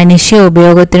 മനുഷ്യ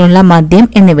ഉപയോഗത്തിനുള്ള മദ്യം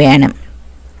എന്നിവയാണ്.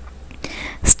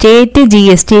 സ്റ്റേറ്റ്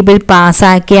GST ബിൽ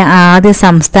പാസാക്കിയ ആദ്യ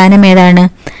സംസ്ഥാനം ഏതാണ്?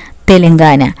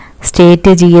 തെലങ്കാന.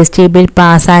 സ്റ്റേറ്റ് GST ബിൽ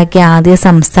പാസാക്കിയ ആദ്യ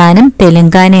സംസ്ഥാനം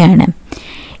തെലങ്കാനയാണ്.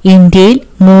 ഇന്ത്യയിൽ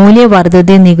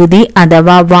മൂല്യവർദ്ധിത നികുതി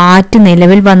അഥവാ വാറ്റ്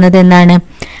നിലവിൽ വന്നതെന്നാണ്?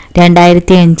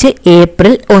 2005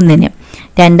 ഏപ്രിൽ 1.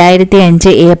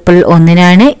 2005 ഏപ്രിൽ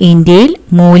 1 ഇന്ത്യയിൽ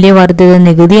മൂല്യവർദ്ധിത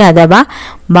നികുതി അഥവാ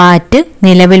വാറ്റ്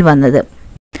നിലവിൽ വന്നത്.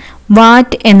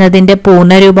 വാറ്റ് എന്നതിൻ്റെ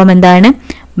പൂർണ്ണരൂപം എന്താണ്?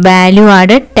 Value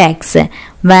added tax.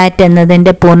 വാറ്റ്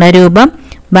എന്നതിൻ്റെ പൂർണ്ണരൂപം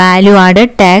വാല്യൂ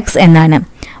ആഡഡ് ടാക്സ് എന്നാണ്.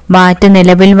 വാറ്റ്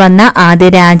നിലവിൽ വന്ന ആദ്യ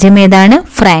രാജ്യം ഏതാണ്?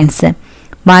 ഫ്രാൻസ്.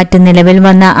 വാറ്റ് നിലവിൽ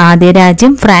വന്ന ആദ്യ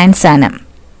രാജ്യം ഫ്രാൻസ് ആണ്.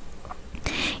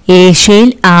 ഏഷ്യയിൽ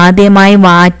ആദ്യമായി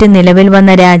വാറ്റ് നിലവിൽ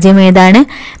വന്ന രാജ്യം ഏതാണ്?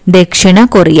 ദക്ഷിണ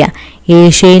കൊറിയ.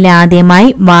 ഏഷ്യയിൽ ആദ്യമായി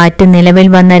വാറ്റ് നിലവിൽ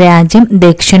വന്ന രാജ്യം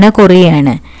ദക്ഷിണ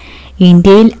കൊറിയയാണ്.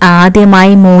 ഇന്ത്യയിൽ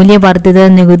ആദ്യമായി മൂല്യവർദ്ധിത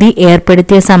നികുതി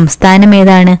ഏർപ്പെടുത്തിയ സംസ്ഥാനം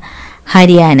ഏതാണ്?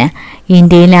 ഹരിയാന.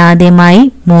 ഇന്ത്യയിൽ ആദ്യമായി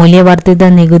മൂല്യവർദ്ധിത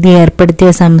നികുതി ഏർപ്പെടുത്തിയ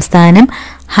സംസ്ഥാനം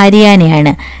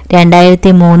ഹരിയാനയാണ്.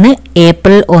 2003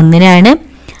 ഏപ്രിൽ 1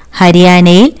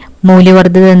 ഹരിയാനയിൽ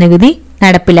മൂല്യവർദ്ധിത നികുതി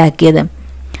നടപ്പിലാക്കിയത്.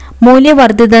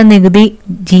 മൂല്യവർദ്ധിത നികുതി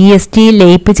GST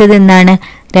ലയിപ്പിച്ചതെന്നാണ്?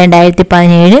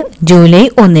 2017 ജൂലൈ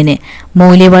 1.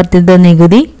 മൂല്യവർദ്ധിത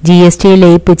നികുതി GST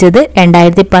ലയിപ്പിച്ചത്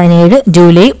 2017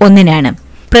 ജൂലൈ 1.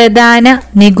 പ്രധാന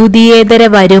നികുതിയേതര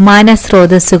വരുമാന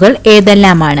സ്രോതസ്സുകൾ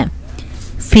ഏതെല്ലാമാണ്?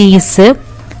 ഫീസ്,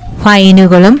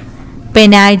 ഫൈനുകളും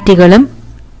പെനാൽറ്റികളും,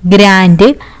 ഗ്രാന്റ്,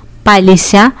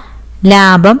 പലിശ,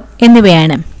 ലാഭം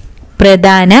എന്നിവയാണ്.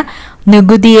 പ്രധാന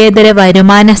നികുതിയേതര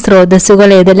വരുമാന സ്രോതസ്സുകൾ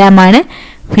ഏതെല്ലാമാണ്?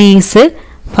 ഫീസ്,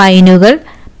 ഫൈനുകൾ,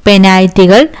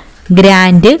 പെനാൽറ്റികൾ,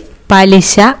 ഗ്രാന്റ്,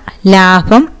 പലിശ,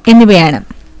 ലാഭം എന്നിവയാണ്.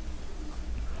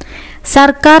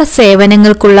 സർക്കാർ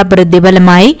സേവനങ്ങൾക്കുള്ള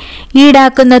പ്രതിഫലമായി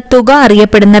ഈടാക്കുന്ന തുക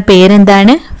അറിയപ്പെടുന്ന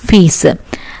പേരെന്താണ്? ഫീസ്.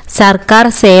 സർക്കാർ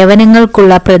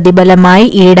സേവനങ്ങൾക്കുള്ള പ്രതിഫലമായി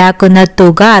ഈടാക്കുന്ന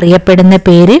തുക അറിയപ്പെടുന്ന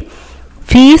പേര്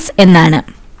ഫീസ് എന്നാണ്.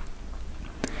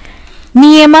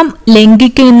 നിയമം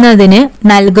ലംഘിക്കുന്നതിന്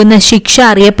നൽകുന്ന ശിക്ഷ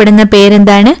അറിയപ്പെടുന്ന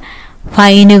പേരെന്താണ്?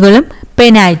 ഫൈനുകളും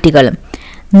പെനാൽറ്റികളും.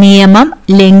 നിയമം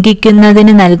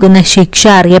ലംഘിക്കുന്നതിന് നൽകുന്ന ശിക്ഷ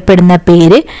അറിയപ്പെടുന്ന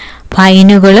പേര്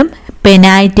ഫൈനുകളും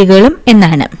പെനാൽറ്റികളും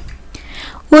എന്നാണ്.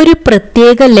 ഒരു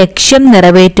പ്രത്യേക ലക്ഷ്യം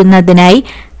നിറവേറ്റുന്നതിനായി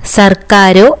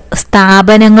സർക്കാരോ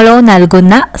സ്ഥാപനങ്ങളോ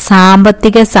നൽകുന്ന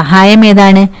സാമ്പത്തിക സഹായം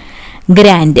ഏതാണ്?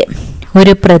 ഗ്രാന്റ്.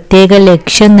 ഒരു പ്രത്യേക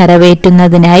ലക്ഷ്യം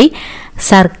നിറവേറ്റുന്നതിനായി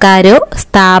സർക്കാരോ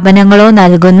സ്ഥാപനങ്ങളോ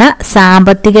നൽകുന്ന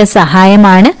സാമ്പത്തിക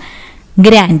സഹായമാണ്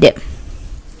ഗ്രാന്റ്.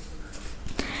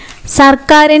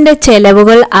 സർക്കാരിന്റെ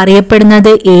ചെലവുകൾ അറിയപ്പെടുന്നത്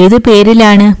ഏതു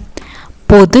പേരിലാണ്?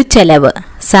 പൊതുചെലവ്.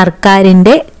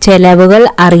 സർക്കാരിന്റെ ചെലവുകൾ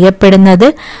അറിയപ്പെടുന്നത്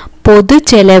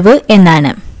പൊതുചെലവ്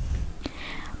എന്നാണ്.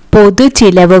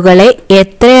 പൊതുചിലവുകളെ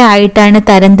എത്രയായിട്ടാണ്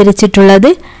തരംതിരിച്ചിട്ടുള്ളത്?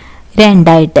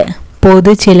 രണ്ടായിട്ട്.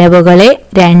 പൊതുചിലവുകളെ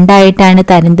രണ്ടായിട്ടാണ്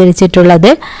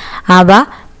തരംതിരിച്ചിട്ടുള്ളത്. അവ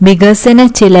വികസന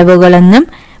ചിലവുകളെന്നും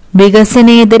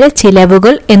വികസനേതര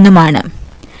ചിലവുകൾ എന്നുമാണ്.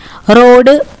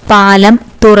 റോഡ്, പാലം,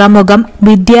 തുറമുഖം,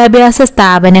 വിദ്യാഭ്യാസ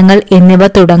സ്ഥാപനങ്ങൾ എന്നിവ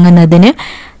തുടങ്ങുന്നതിന്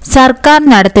സർക്കാർ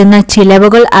നടത്തുന്ന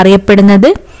ചിലവുകൾ അറിയപ്പെടുന്നത്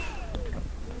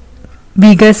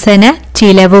വികസന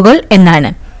ചിലവുകൾ എന്നാണ്.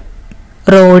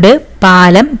 റോഡ്,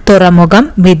 പാലം, തുറമുഖം,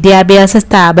 വിദ്യാഭ്യാസ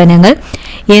സ്ഥാപനങ്ങൾ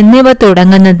എന്നിവ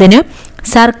തുടങ്ങുന്നതിന്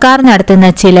സർക്കാർ നടത്തുന്ന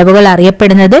ചിലവുകൾ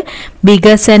അറിയപ്പെടുന്നത്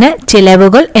വികസന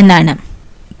ചിലവുകൾ എന്നാണ്.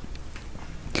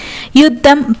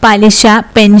 യുദ്ധം, പലിശ,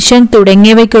 പെൻഷൻ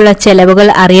തുടങ്ങിയവയ്ക്കുള്ള ചെലവുകൾ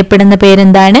അറിയപ്പെടുന്ന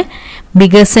പേരെന്താണ്?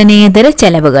 വികസനേതര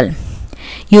ചെലവുകൾ.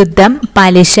 യുദ്ധം,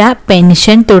 പലിശ,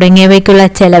 പെൻഷൻ തുടങ്ങിയവയ്ക്കുള്ള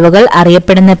ചെലവുകൾ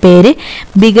അറിയപ്പെടുന്ന പേര്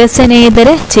വികസനേതര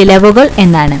ചിലവുകൾ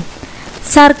എന്നാണ്.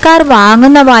 സർക്കാർ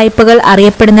വാങ്ങുന്ന വായ്പകൾ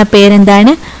അറിയപ്പെടുന്ന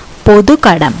പേരെന്താണ്?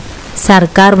 പൊതുകടം.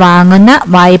 സർക്കാർ വാങ്ങുന്ന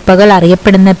വായ്പകൾ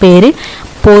അറിയപ്പെടുന്ന പേര്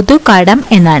പൊതുകടം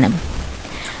എന്നാണ്.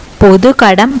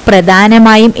 പൊതുകടം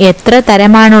പ്രധാനമായും എത്ര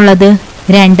തരമാണുള്ളത്?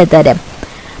 2 തരം.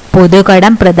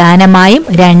 പൊതുകടം പ്രധാനമായും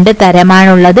 2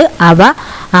 തരമാണുള്ളത്. അവ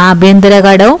ആഭ്യന്തര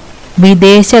കടവും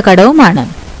വിദേശ കടവുമാണ്.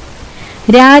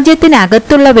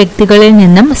 രാജ്യത്തിനകത്തുള്ള വ്യക്തികളിൽ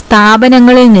നിന്നും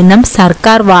സ്ഥാപനങ്ങളിൽ നിന്നും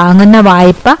സർക്കാർ വാങ്ങുന്ന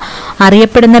വായ്പ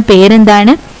അറിയപ്പെടുന്ന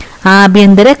പേരെന്താണ്?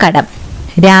 ആഭ്യന്തര കടം.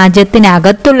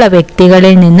 രാജ്യത്തിനകത്തുള്ള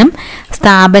വ്യക്തികളിൽ നിന്നും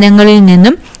സ്ഥാപനങ്ങളിൽ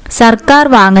നിന്നും സർക്കാർ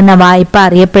വാങ്ങുന്ന വായ്പ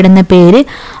അറിയപ്പെടുന്ന പേര്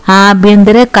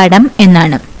ആഭ്യന്തര കടം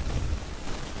എന്നാണ്.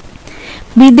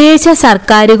 വിദേശ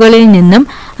സർക്കാരുകളിൽ നിന്നും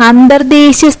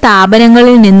അന്തർദേശീയ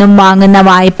സ്ഥാപനങ്ങളിൽ നിന്നും വാങ്ങുന്ന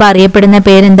വായ്പ അറിയപ്പെടുന്ന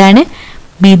പേരെന്താണ്?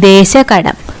 വിദേശ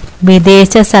കടം.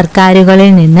 വിദേശ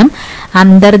സർക്കാരുകളിൽ നിന്നും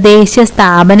അന്തർദേശീയ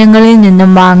സ്ഥാപനങ്ങളിൽ നിന്നും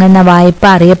വാങ്ങുന്ന വായ്പ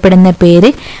അറിയപ്പെടുന്ന പേര്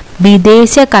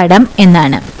വിദേശ കടം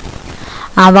എന്നാണ്.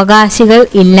 അവകാശികൾ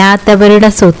ഇല്ലാത്തവരുടെ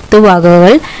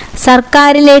സ്വത്തുവകകൾ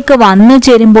സർക്കാരിലേക്ക് വന്നു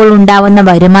ചേരുമ്പോൾ ഉണ്ടാവുന്ന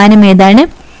വരുമാനം ഏതാണ്?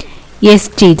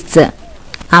 എസ്റ്റേറ്റ്സ്.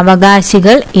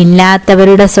 അവകാശികൾ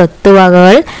ഇല്ലാത്തവരുടെ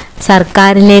സ്വത്തുവകകൾ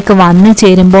സർക്കാരിലേക്ക് വന്നു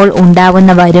ചേരുമ്പോൾ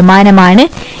ഉണ്ടാവുന്ന വരുമാനമാണ്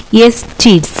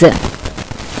എസ്റ്റേറ്റ്സ്.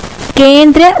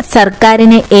 കേന്ദ്ര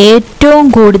സർക്കാരിന് ഏറ്റവും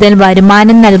കൂടുതൽ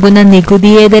വരുമാനം നൽകുന്ന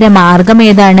നികുതിയേതര മാർഗം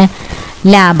ഏതാണ്?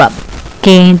 ലാഭം.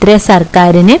 കേന്ദ്ര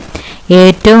സർക്കാരിന്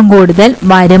ഏറ്റവും കൂടുതൽ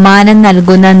വരുമാനം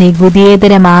നൽകുന്ന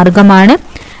നികുതിയേതര മാർഗമാണ്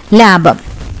ലാഭം.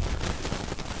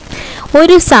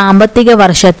 ഒരു സാമ്പത്തിക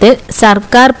വർഷത്തിൽ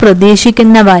സർക്കാർ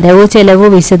പ്രതീക്ഷിക്കുന്ന വരവു ചെലവ്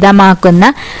വിശദമാക്കുന്ന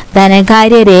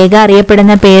ധനകാര്യ രേഖ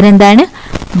അറിയപ്പെടുന്ന പേരെന്താണ്?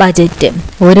 ബജറ്റ്.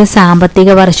 ഒരു സാമ്പത്തിക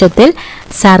വർഷത്തിൽ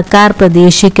സർക്കാർ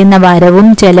പ്രതീക്ഷിക്കുന്ന വരവും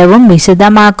ചെലവും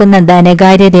വിശദമാക്കുന്ന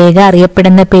ധനകാര്യ രേഖ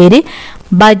അറിയപ്പെടുന്ന പേര്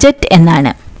ബജറ്റ്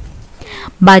എന്നാണ്.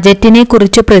 ബജറ്റിനെ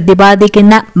കുറിച്ച്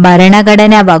പ്രതിപാദിക്കുന്ന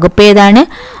ഭരണഘടനാ വകുപ്പ് ഏതാണ്?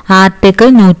 ആർട്ടിക്കിൾ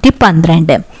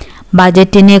 112.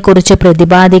 ബജറ്റിനെ കുറിച്ച്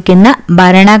പ്രതിപാദിക്കുന്ന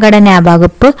ഭരണഘടനാ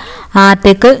വകുപ്പ്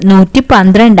ആർട്ടിക്കിൾ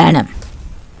 112 ആണ്.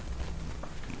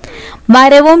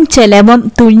 വരവും ചെലവും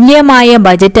തുല്യമായ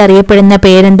ബജറ്റ് അറിയപ്പെടുന്ന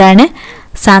പേരെന്താണ്?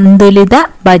 സന്തുലിത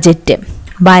ബജറ്റ്.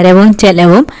 വരവും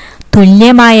ചെലവും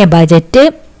തുല്യമായ ബജറ്റ്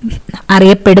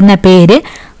അറിയപ്പെടുന്ന പേര്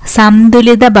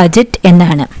സന്തുലിത ബജറ്റ്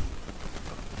എന്നാണ്.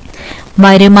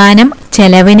 വരുമാനം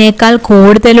ചെലവിനേക്കാൾ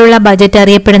കൂടുതലുള്ള ബജറ്റ്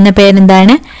അറിയപ്പെടുന്ന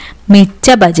പേരെന്താണ്? മിച്ച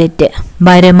ബജറ്റ്.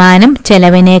 വരുമാനം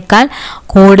ചെലവിനേക്കാൾ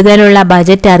കൂടുതലുള്ള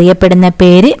ബജറ്റ് അറിയപ്പെടുന്ന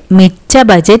പേര് മിച്ച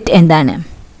ബജറ്റ് എന്നാണ്.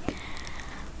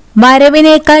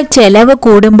 വരവിനേക്കാൾ ചെലവ്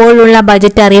കൂടുമ്പോഴുള്ള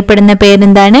ബജറ്റ് അറിയപ്പെടുന്ന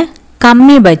പേരെന്താണ്?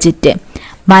 കമ്മി ബജറ്റ്.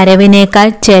 വരവിനേക്കാൾ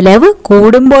ചെലവ്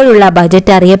കൂടുമ്പോഴുള്ള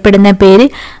ബജറ്റ് അറിയപ്പെടുന്ന പേര്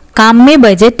കമ്മി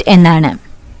ബജറ്റ് എന്നാണ്.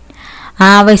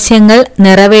 ആവശ്യങ്ങൾ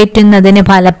നിറവേറ്റുന്നതിന്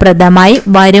ഫലപ്രദമായി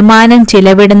വരുമാനം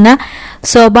ചിലവിടുന്ന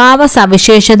സ്വഭാവ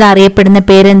സവിശേഷത അറിയപ്പെടുന്ന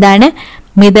പേരെന്താണ്?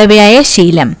 മിതവ്യയ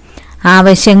ശീലം.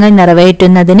 ആവശ്യങ്ങൾ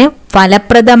നിറവേറ്റുന്നതിന്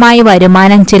ഫലപ്രദമായി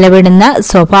വരുമാനം ചിലവിടുന്ന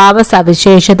സ്വഭാവ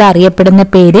സവിശേഷത അറിയപ്പെടുന്ന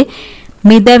പേര്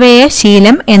മിതവ്യയ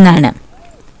ശീലം എന്നാണ്.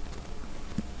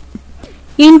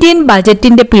 ഇന്ത്യൻ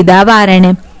ബജറ്റിന്റെ പിതാവ് ആരാണ്?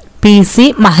 PC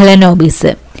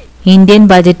മഹലനോബിസ്. ഇന്ത്യൻ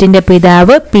ബജറ്റിന്റെ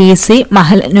പിതാവ് PC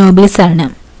മഹലനോബിസ് ആണ്.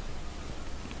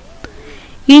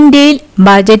 ഇന്ത്യയിൽ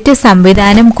ബജറ്റ്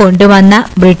സംവിധാനം കൊണ്ടുവന്ന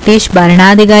ബ്രിട്ടീഷ്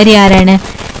ഭരണാധികാരി ആരാണ്?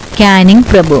 കാനിങ്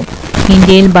പ്രഭു.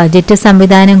 ഇന്ത്യയിൽ ബജറ്റ്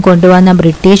സംവിധാനം കൊണ്ടുവന്ന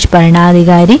ബ്രിട്ടീഷ്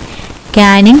ഭരണാധികാരി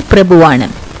കാനിങ് പ്രഭുവാണ്.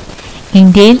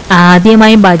 ഇന്ത്യയിൽ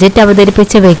ആദ്യമായി ബജറ്റ്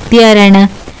അവതരിപ്പിച്ച വ്യക്തി ആരാണ്?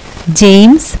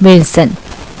 James Wilson.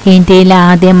 ഇന്ത്യയിൽ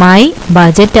ആദ്യമായി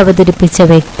ബജറ്റ് അവതരിപ്പിച്ച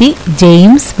വ്യക്തി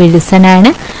ജെയിംസ് വിൽസൺ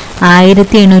ആണ്.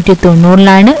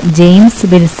 1890 ജെയിംസ്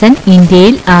വിൽസൺ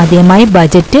ഇന്ത്യയിൽ ആദ്യമായി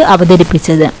ബജറ്റ്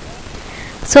അവതരിപ്പിച്ചത്.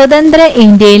 സ്വതന്ത്ര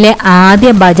ഇന്ത്യയിലെ ആദ്യ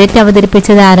ബജറ്റ്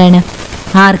അവതരിപ്പിച്ചത് ആരാണ്?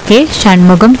 R.K.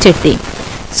 ഷൺമുഖം ചെട്ടി.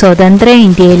 സ്വതന്ത്ര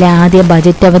ഇന്ത്യയിലെ ആദ്യ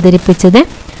ബജറ്റ് അവതരിപ്പിച്ചത്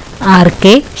R.K.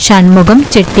 ഷൺമുഖം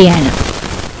ചെട്ടിയാണ്.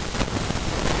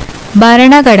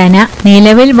 ഭരണഘടന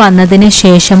നിലവിൽ വന്നതിന്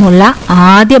ശേഷമുള്ള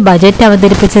ആദ്യ ബജറ്റ്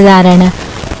അവതരിപ്പിച്ചത് ആരാണ്?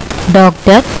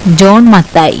 Doctor John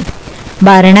Mathai.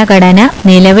 ഭരണഘടന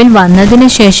നിലവിൽ വന്നതിന്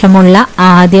ശേഷമുള്ള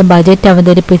ആദ്യ ബജറ്റ്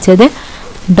അവതരിപ്പിച്ചത്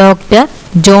ഡോക്ടർ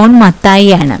ജോൺ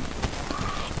മത്തായിയാണ്.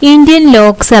 ഇന്ത്യൻ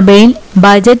ലോക്സഭയിൽ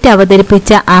ബജറ്റ്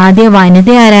അവതരിപ്പിച്ച ആദ്യ വനിത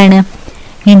ആരാണ്?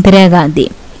 ഇന്ദിരാഗാന്ധി.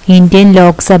 ഇന്ത്യൻ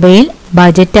ലോക്സഭയിൽ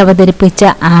ബജറ്റ് അവതരിപ്പിച്ച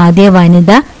ആദ്യ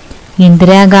വനിത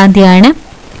ഇന്ദിരാഗാന്ധിയാണ്.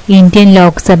 ഇന്ത്യൻ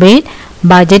ലോക്സഭയിൽ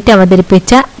ബജറ്റ്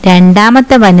അവതരിപ്പിച്ച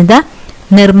രണ്ടാമത്തെ വനിത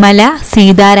നിർമ്മല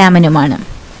സീതാരാമനുമാണ്.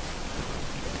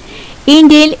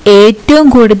 ഇന്ത്യയിൽ ഏറ്റവും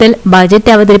കൂടുതൽ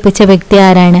ബജറ്റ് അവതരിപ്പിച്ച വ്യക്തി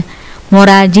ആരാണ്?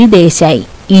 മൊറാർജി ദേശായി.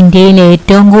 ഇന്ത്യയിൽ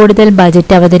ഏറ്റവും കൂടുതൽ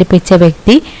ബജറ്റ് അവതരിപ്പിച്ച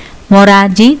വ്യക്തി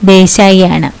മൊറാർജി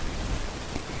ദേശായിയാണ്.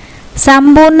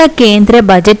 സമ്പൂർണ്ണ കേന്ദ്ര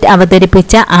ബജറ്റ്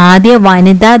അവതരിപ്പിച്ച ആദ്യ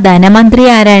വനിതാ ധനമന്ത്രി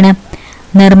ആരാണ്?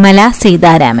 നിർമ്മല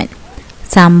സീതാരാമൻ.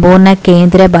 സമ്പൂർണ്ണ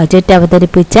കേന്ദ്ര ബജറ്റ്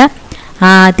അവതരിപ്പിച്ച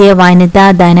ആദ്യ വനിതാ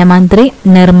ധനമന്ത്രി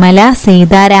നിർമ്മല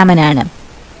സീതാരാമനാണ്.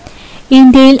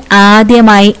 ഇന്ത്യയിൽ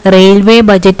ആദ്യമായി റെയിൽവേ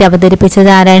ബജറ്റ്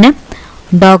അവതരിപ്പിച്ചത് ആരാണ്?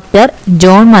 Doctor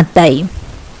John Mathai.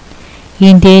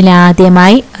 ഇന്ത്യയിൽ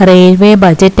ആദ്യമായി റെയിൽവേ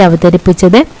ബജറ്റ്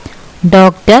അവതരിപ്പിച്ചത്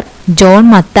ഡോക്ടർ ജോൺ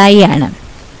മത്തായിയാണ്.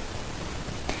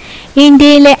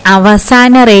 ഇന്ത്യയിലെ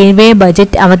അവസാന റെയിൽവേ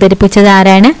ബജറ്റ് അവതരിപ്പിച്ചത്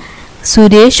ആരാണ്?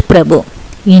 സുരേഷ് പ്രഭു.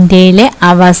 ഇന്ത്യയിലെ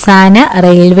അവസാന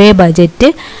റെയിൽവേ ബജറ്റ്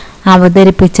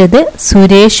അവതരിപ്പിച്ചത്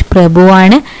സുരേഷ്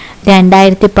പ്രഭുവാണ്.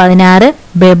 2016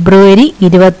 ഫെബ്രുവരി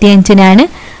 25-നാണ്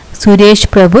സുരേഷ്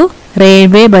പ്രഭു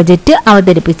റെയിൽവേ ബജറ്റ്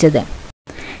അവതരിപ്പിച്ചത്.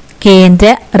 കേന്ദ്ര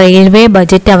റെയിൽവേ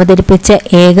ബജറ്റ് അവതരിപ്പിച്ച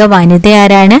ഏക വനിത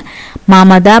ആരാണ്?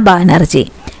 മമതാ ബാനർജി.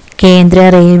 കേന്ദ്ര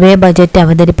റെയിൽവേ ബജറ്റ്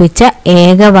അവതരിപ്പിച്ച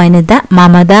ഏക വനിത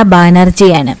മമതാ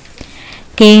ബാനർജിയാണ്.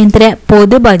 കേന്ദ്ര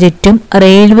പൊതു ബജറ്റും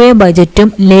റെയിൽവേ ബജറ്റും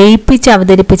ലയിപ്പിച്ച്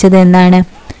അവതരിപ്പിച്ചത് എന്നാണ്?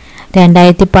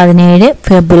 2017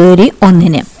 ഫെബ്രുവരി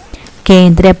 1-ന്.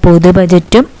 കേന്ദ്ര പൊതു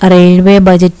ബജറ്റും റെയിൽവേ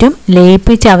ബജറ്റും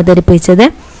ലയിപ്പിച്ച് അവതരിപ്പിച്ചത്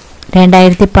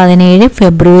 2017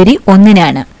 ഫെബ്രുവരി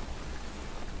 1-നാണ്.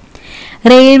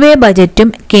 റെയിൽവേ ബജറ്റും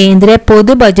കേന്ദ്ര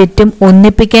പൊതു ബജറ്റും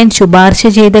ഒന്നിപ്പിക്കാൻ ശുപാർശ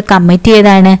ചെയ്ത കമ്മിറ്റി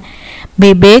ഏതാണ്?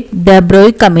 ബിബേക്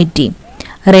ദബ്രോയ് കമ്മിറ്റി.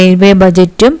 റെയിൽവേ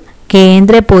ബജറ്റും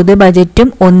കേന്ദ്ര പൊതു ബജറ്റും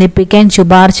ഒന്നിപ്പിക്കാൻ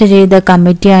ശുപാർശ ചെയ്ത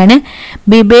കമ്മിറ്റിയാണ്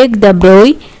ബിബേക്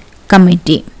ദബ്രോയ്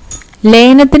കമ്മിറ്റി.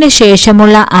 ലയനത്തിന്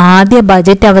ശേഷമുള്ള ആദ്യ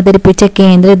ബജറ്റ് അവതരിപ്പിച്ച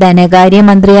കേന്ദ്ര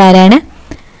ധനകാര്യമന്ത്രി ആരാണ്?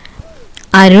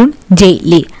 അരുൺ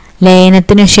ജെയ്റ്റ്ലി.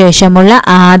 ലയനത്തിനു ശേഷമുള്ള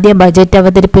ആദ്യ ബജറ്റ്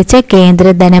അവതരിപ്പിച്ച കേന്ദ്ര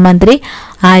ധനമന്ത്രി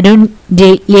അരുൺ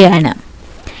ജെയ്റ്റ്ലിയാണ്.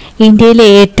 ഇന്ത്യയിലെ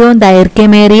ഏറ്റവും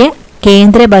ദൈർഘ്യമേറിയ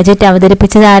കേന്ദ്ര ബജറ്റ്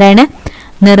അവതരിപ്പിച്ചത് ആരാണ്?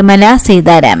 നിർമ്മല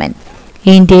സീതാരാമൻ.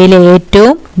 ഇന്ത്യയിലെ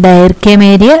ഏറ്റവും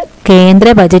ദൈർഘ്യമേറിയ കേന്ദ്ര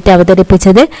ബജറ്റ്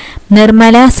അവതരിപ്പിച്ചത്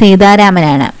നിർമ്മല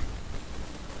സീതാരാമനാണ്.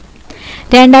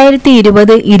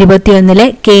 2020-21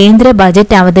 കേന്ദ്ര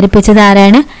ബജറ്റ് അവതരിപ്പിച്ചത്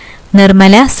ആരാണ്?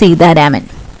 നിർമ്മല സീതാരാമൻ.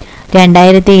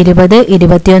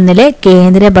 2020-21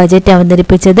 കേന്ദ്ര ബജറ്റ്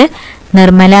അവതരിപ്പിച്ചത്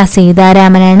നിർമ്മല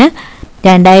സീതാരാമനാണ്.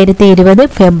 2020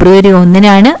 ഫെബ്രുവരി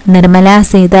 1-നാണ് നിർമ്മല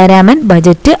സീതാരാമൻ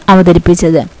ബജറ്റ്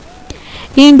അവതരിപ്പിച്ചത്.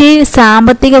 ഇന്ത്യയിൽ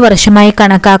സാമ്പത്തിക വർഷമായി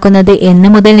കണക്കാക്കുന്നത് എന്ന്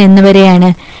മുതൽ എന്ന് വരെയാണ്?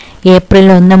 ഏപ്രിൽ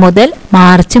 1 മുതൽ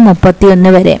മാർച്ച് 31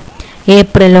 വരെ.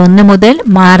 ഏപ്രിൽ 1 മുതൽ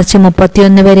മാർച്ച്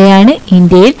 31 വരെയാണ്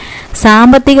ഇന്ത്യയിൽ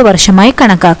സാമ്പത്തിക വർഷമായി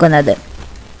കണക്കാക്കുന്നത്.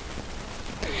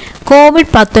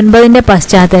 COVID-19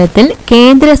 പശ്ചാത്തലത്തിൽ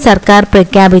കേന്ദ്ര സർക്കാർ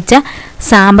പ്രഖ്യാപിച്ച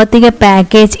സാമ്പത്തിക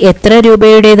പാക്കേജ് എത്ര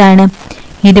രൂപയുടേതാണ്?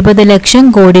 20 ലക്ഷം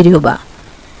കോടി രൂപ.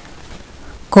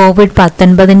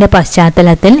 COVID-19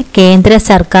 പശ്ചാത്തലത്തിൽ കേന്ദ്ര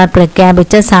സർക്കാർ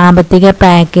പ്രഖ്യാപിച്ച സാമ്പത്തിക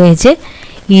പാക്കേജ്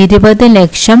 20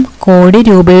 ലക്ഷം കോടി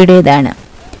രൂപയുടേതാണ്.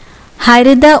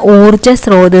 ഹരിത ഊർജ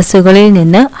സ്രോതസ്സുകളിൽ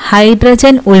നിന്ന്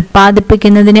ഹൈഡ്രജൻ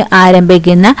ഉൽപ്പാദിപ്പിക്കുന്നതിന്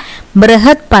ആരംഭിക്കുന്ന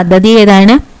ബൃഹത് പദ്ധതി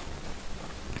ഏതാണ്?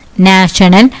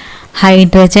 National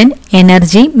hydrogen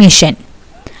energy mission.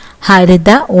 ഹരിത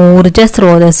ഊർജ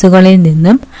സ്രോതസ്സുകളിൽ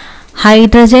നിന്നും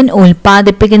ഹൈഡ്രജൻ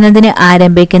ഉൽപ്പാദിപ്പിക്കുന്നതിന്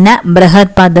ആരംഭിക്കുന്ന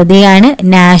ബൃഹത് പദ്ധതിയാണ്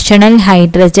നാഷണൽ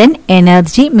ഹൈഡ്രജൻ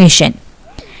എനർജി മിഷൻ.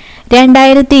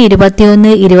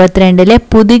 2021-22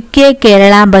 പുതുക്കിയ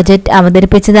കേരള ബജറ്റ്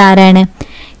അവതരിപ്പിച്ചത് ആരാണ്?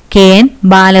 KN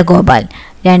ബാലഗോപാൽ.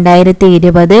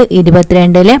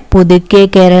 2020-22 പുതുക്കിയ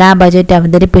കേരള ബജറ്റ്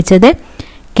അവതരിപ്പിച്ചത്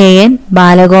KN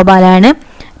ബാലഗോപാലാണ്.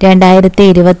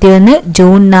 2021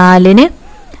 ജൂൺ 4-ന്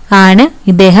ആണ്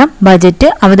ഇദ്ദേഹം ബജറ്റ്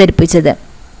അവതരിപ്പിച്ചത്.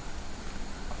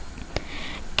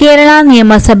 കേരള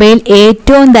നിയമസഭയിൽ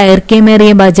ഏറ്റവും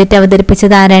ദൈർഘ്യമേറിയ ബജറ്റ്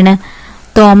അവതരിപ്പിച്ചത് ആരാണ്?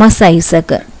 തോമസ്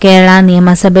ഐസക്. കേരള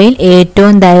നിയമസഭയിൽ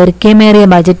ഏറ്റവും ദൈർഘ്യമേറിയ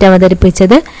ബജറ്റ്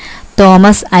അവതരിപ്പിച്ചത്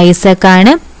തോമസ് ഐസക്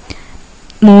ആണ്.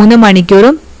 3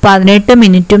 മണിക്കൂറും 18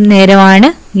 മിനിറ്റും നേരമാണ്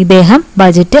ഇദ്ദേഹം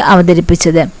ബജറ്റ്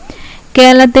അവതരിപ്പിച്ചത്.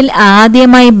 കേരളത്തിൽ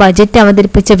ആദ്യമായി ബജറ്റ്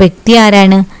അവതരിപ്പിച്ച വ്യക്തി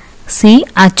ആരാണ്? സി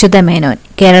അച്യുതമേനോൻ.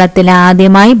 കേരളത്തിൽ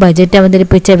ആദ്യമായി ബജറ്റ്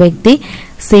അവതരിപ്പിച്ച വ്യക്തി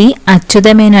സി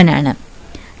അച്യുതമേനോനാണ്.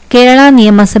 കേരള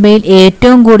നിയമസഭയിൽ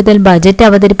ഏറ്റവും കൂടുതൽ ബജറ്റ്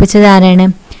അവതരിപ്പിച്ചത് ആരാണ്?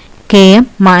 K M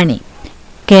Mani.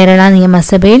 കേരള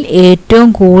നിയമസഭയിൽ ഏറ്റവും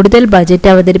കൂടുതൽ ബജറ്റ്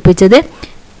അവതരിപ്പിച്ചത്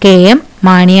കെ എം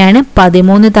മാണിയാണ്.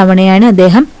 13 തവണയാണ്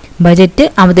അദ്ദേഹം ബജറ്റ്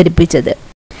അവതരിപ്പിച്ചത്.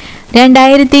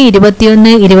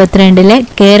 2021-22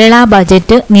 കേരള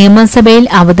ബജറ്റ് നിയമസഭയിൽ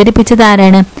അവതരിപ്പിച്ചത്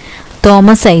ആരാണ്?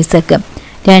 തോമസ് ഐസക്.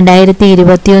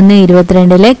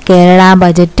 2021-22 കേരള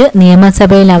ബജറ്റ്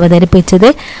നിയമസഭയിൽ അവതരിപ്പിച്ചത്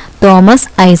തോമസ്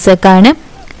ഐസക് ആണ്.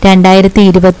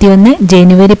 2021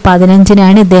 ജനുവരി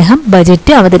 15 ഇദ്ദേഹം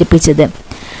ബജറ്റ് അവതരിപ്പിച്ചത്.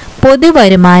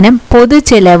 പൊതുവരുമാനം,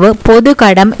 പൊതുചെലവ്,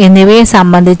 പൊതുകടം എന്നിവയെ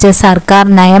സംബന്ധിച്ച് സർക്കാർ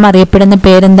നയം അറിയപ്പെടുന്ന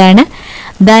പേരെന്താണ്?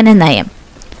 ധനനയം.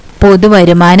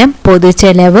 പൊതുവരുമാനം,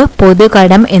 പൊതുചെലവ്,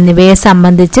 പൊതുകടം എന്നിവയെ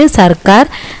സംബന്ധിച്ച് സർക്കാർ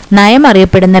നയം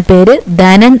അറിയപ്പെടുന്ന പേര്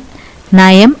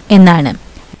ധനനയം എന്നാണ്.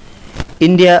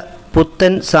 ഇന്ത്യ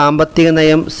പുത്തൻ സാമ്പത്തിക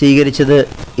നയം സ്വീകരിച്ചത്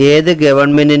ഏത്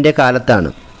ഗവൺമെൻറ്റിൻ്റെ കാലത്താണ്?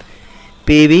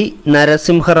 PV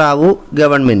Narasimha Rao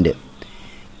government.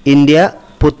 ഇന്ത്യ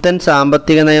പുത്തൻ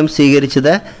സാമ്പത്തിക നയം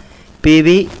സ്വീകരിച്ചത് PV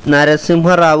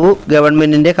നരസിംഹറാവു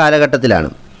ഗവൺമെൻറ്റിൻ്റെ കാലഘട്ടത്തിലാണ്.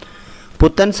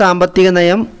 പുത്തൻ സാമ്പത്തിക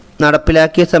നയം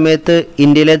നടപ്പിലാക്കിയ സമയത്ത്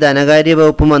ഇന്ത്യയിലെ ധനകാര്യ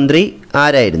വകുപ്പ് മന്ത്രി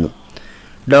ആരായിരുന്നു?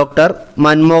 ഡോക്ടർ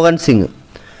മൻമോഹൻ സിംഗ്.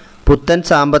 പുത്തൻ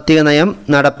സാമ്പത്തിക നയം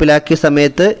നടപ്പിലാക്കിയ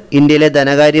സമയത്ത് ഇന്ത്യയിലെ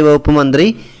ധനകാര്യ വകുപ്പ് മന്ത്രി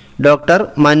ഡോക്ടർ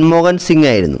മൻമോഹൻ സിംഗ്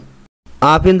ആയിരുന്നു.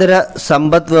 ആഭ്യന്തര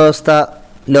സമ്പദ് വ്യവസ്ഥ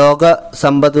ലോക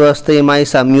സമ്പദ് വ്യവസ്ഥയുമായി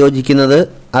സംയോജിക്കുന്നത്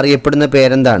അറിയപ്പെടുന്ന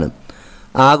പേരെന്താണ്?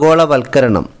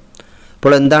 ആഗോളവൽക്കരണം.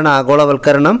 അപ്പോൾ എന്താണ്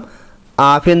ആഗോളവൽക്കരണം?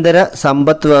 ആഭ്യന്തര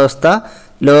സമ്പദ് വ്യവസ്ഥ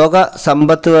ലോക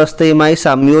സമ്പദ് വ്യവസ്ഥയുമായി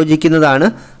സംയോജിക്കുന്നതാണ്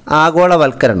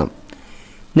ആഗോളവൽക്കരണം.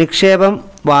 നിക്ഷേപം,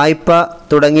 വായ്പ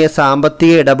തുടങ്ങിയ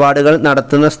സാമ്പത്തിക ഇടപാടുകൾ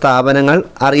നടത്തുന്ന സ്ഥാപനങ്ങൾ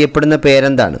അറിയപ്പെടുന്ന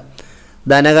പേരെന്താണ്?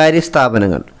 ധനകാര്യ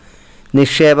സ്ഥാപനങ്ങൾ.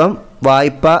 നിക്ഷേപം,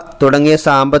 വായ്പ തുടങ്ങിയ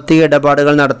സാമ്പത്തിക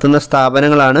ഇടപാടുകൾ നടത്തുന്ന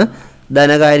സ്ഥാപനങ്ങളാണ്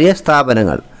ധനകാര്യ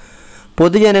സ്ഥാപനങ്ങൾ.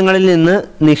 പൊതുജനങ്ങളിൽ നിന്ന്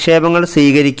നിക്ഷേപങ്ങൾ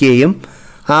സ്വീകരിക്കുകയും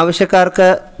ആവശ്യക്കാർക്ക്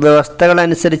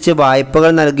വ്യവസ്ഥകളനുസരിച്ച് വായ്പകൾ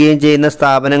നൽകുകയും ചെയ്യുന്ന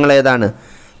സ്ഥാപനങ്ങൾ ഏതാണ്?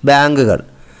 ബാങ്കുകൾ.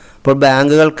 അപ്പോൾ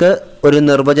ബാങ്കുകൾക്ക് ഒരു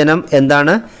നിർവചനം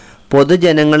എന്താണ്?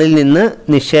 പൊതുജനങ്ങളിൽ നിന്ന്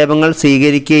നിക്ഷേപങ്ങൾ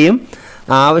സ്വീകരിക്കുകയും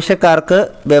ആവശ്യക്കാർക്ക്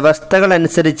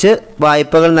വ്യവസ്ഥകളനുസരിച്ച്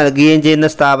വായ്പകൾ നൽകുകയും ചെയ്യുന്ന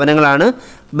സ്ഥാപനങ്ങളാണ്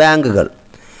ബാങ്കുകൾ.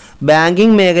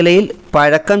 ബാങ്കിംഗ് മേഖലയിൽ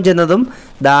പഴക്കം ചെന്നതും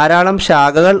ധാരാളം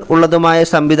ശാഖകൾ ഉള്ളതുമായ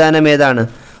സംവിധാനം ഏതാണ്?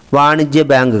 വാണിജ്യ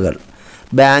ബാങ്കുകൾ.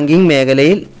 ബാങ്കിംഗ്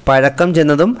മേഖലയിൽ പഴക്കം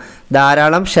ചെന്നതും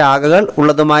ധാരാളം ശാഖകൾ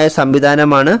ഉള്ളതുമായ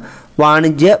സംവിധാനമാണ്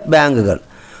വാണിജ്യ ബാങ്കുകൾ.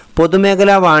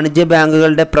 പൊതുമേഖലാ വാണിജ്യ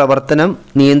ബാങ്കുകളുടെ പ്രവർത്തനം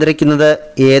നിയന്ത്രിക്കുന്നത്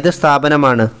ഏത്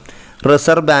സ്ഥാപനമാണ്?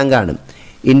 റിസർവ് ബാങ്കാണ്.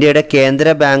 ഇന്ത്യയുടെ കേന്ദ്ര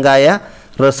ബാങ്കായ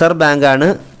റിസർവ് ബാങ്കാണ്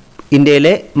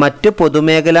ഇന്ത്യയിലെ മറ്റ്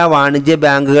പൊതുമേഖലാ വാണിജ്യ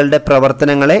ബാങ്കുകളുടെ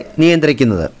പ്രവർത്തനങ്ങളെ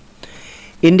നിയന്ത്രിക്കുന്നത്.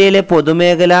 ഇന്ത്യയിലെ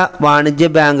പൊതുമേഖലാ വാണിജ്യ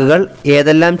ബാങ്കുകൾ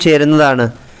ഏതെല്ലാം ചേരുന്നതാണ്?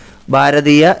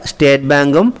 ഭാരതീയ സ്റ്റേറ്റ്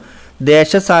ബാങ്കും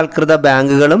ദേശസാൽകൃത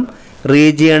ബാങ്കുകളും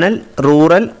റീജിയണൽ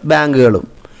റൂറൽ ബാങ്കുകളും.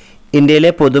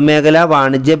 ഇന്ത്യയിലെ പൊതുമേഖലാ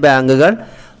വാണിജ്യ ബാങ്കുകൾ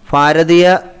ഭാരതീയ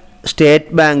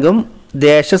സ്റ്റേറ്റ് ബാങ്കും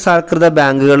ദേശസാൽകൃത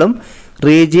ബാങ്കുകളും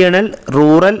റീജിയണൽ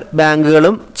റൂറൽ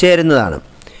ബാങ്കുകളും ചേരുന്നതാണ്.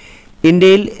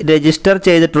 ഇന്ത്യയിൽ രജിസ്റ്റർ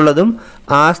ചെയ്തിട്ടുള്ളതും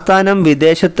ആസ്ഥാനം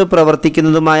വിദേശത്ത്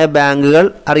പ്രവർത്തിക്കുന്നതുമായ ബാങ്കുകൾ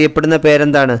അറിയപ്പെടുന്ന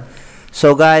പേരെന്താണ്?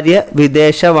 സ്വകാര്യ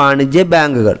വിദേശ വാണിജ്യ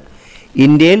ബാങ്കുകൾ.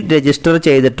 ഇന്ത്യയിൽ രജിസ്റ്റർ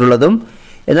ചെയ്തിട്ടുള്ളതും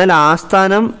എന്നാൽ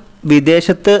ആസ്ഥാനം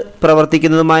വിദേശത്ത്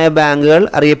പ്രവർത്തിക്കുന്നതുമായ ബാങ്കുകൾ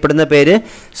അറിയപ്പെടുന്ന പേര്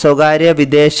സ്വകാര്യ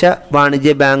വിദേശ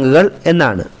വാണിജ്യ ബാങ്കുകൾ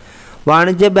എന്നാണ്.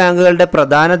 വാണിജ്യ ബാങ്കുകളുടെ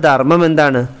പ്രധാന ധർമ്മം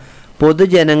എന്താണ്?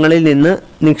 പൊതുജനങ്ങളിൽ നിന്ന്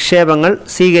നിക്ഷേപങ്ങൾ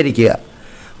സ്വീകരിക്കുക.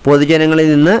 പൊതുജനങ്ങളിൽ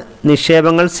നിന്ന്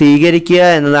നിക്ഷേപങ്ങൾ സ്വീകരിക്കുക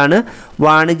എന്നതാണ്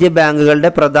വാണിജ്യ ബാങ്കുകളുടെ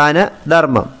പ്രധാന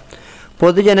ധർമ്മം.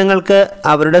 പൊതുജനങ്ങൾക്ക്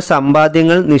അവരുടെ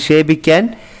സമ്പാദ്യങ്ങൾ നിക്ഷേപിക്കാൻ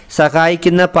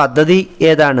സഹായിക്കുന്ന പദ്ധതി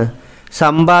ഏതാണ്?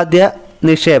 സമ്പാദ്യ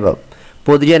നിക്ഷേപം.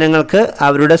 പൊതുജനങ്ങൾക്ക്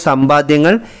അവരുടെ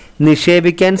സമ്പാദ്യങ്ങൾ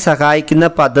നിക്ഷേപിക്കാൻ സഹായിക്കുന്ന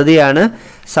പദ്ധതിയാണ്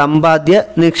സമ്പാദ്യ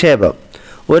നിക്ഷേപം.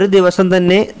 ഒരു ദിവസം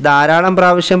തന്നെ ധാരാളം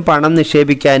പ്രാവശ്യം പണം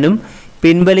നിക്ഷേപിക്കാനും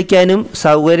പിൻവലിക്കാനും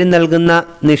സൗകര്യം നൽകുന്ന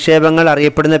നിക്ഷേപങ്ങൾ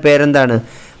അറിയപ്പെടുന്ന പേരെന്താണ്?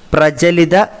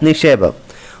 പ്രചലിത നിക്ഷേപം.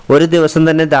 ഒരു ദിവസം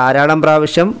തന്നെ ധാരാളം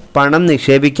പ്രാവശ്യം പണം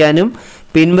നിക്ഷേപിക്കാനും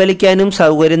പിൻവലിക്കാനും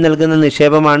സൗകര്യം നൽകുന്ന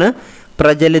നിക്ഷേപമാണ്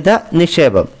പ്രചലിത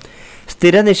നിക്ഷേപം.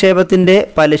 സ്ഥിര നിക്ഷേപത്തിൻ്റെ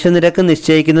പലിശ നിരക്ക്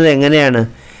നിശ്ചയിക്കുന്നത് എങ്ങനെയാണ്?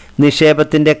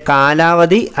 നിക്ഷേപത്തിൻ്റെ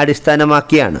കാലാവധി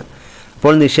അടിസ്ഥാനമാക്കിയാണ്.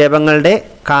 അപ്പോൾ നിക്ഷേപങ്ങളുടെ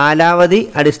കാലാവധി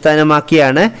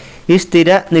അടിസ്ഥാനമാക്കിയാണ് ഈ സ്ഥിര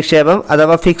നിക്ഷേപം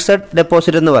അഥവാ ഫിക്സഡ്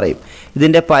ഡെപ്പോസിറ്റ് എന്ന് പറയും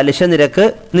ഇതിൻ്റെ പലിശ നിരക്ക്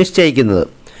നിശ്ചയിക്കുന്നത്.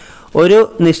 ഒരു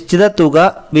നിശ്ചിത തുക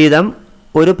വീതം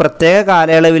ഒരു പ്രത്യേക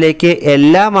കാലയളവിലേക്ക്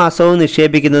എല്ലാ മാസവും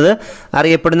നിക്ഷേപിക്കുന്നത്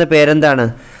അറിയപ്പെടുന്ന പേരെന്താണ്?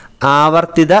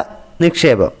 ആവർത്തിത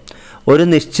നിക്ഷേപം. ഒരു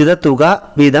നിശ്ചിത തുക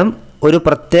വീതം ഒരു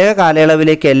പ്രത്യേക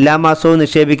കാലയളവിലേക്ക് എല്ലാ മാസവും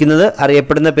നിക്ഷേപിക്കുന്നത്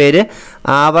അറിയപ്പെടുന്ന പേര്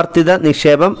ആവർത്തിത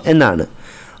നിക്ഷേപം എന്നാണ്.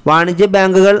 വാണിജ്യ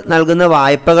ബാങ്കുകൾ നൽകുന്ന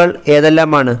വായ്പകൾ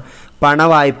ഏതെല്ലാമാണ്?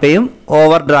 പണവായ്പയും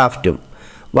ഓവർ ഡ്രാഫ്റ്റും.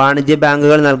 വാണിജ്യ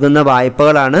ബാങ്കുകൾ നൽകുന്ന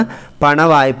വായ്പകളാണ്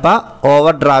പണവായ്പ,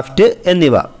 ഓവർ ഡ്രാഫ്റ്റ്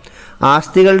എന്നിവ.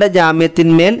 ആസ്തികളുടെ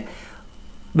ജാമ്യത്തിന്മേൽ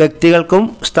വ്യക്തികൾക്കും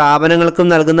സ്ഥാപനങ്ങൾക്കും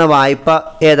നൽകുന്ന വായ്പ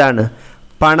ഏതാണ്?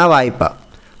 പണവായ്പ.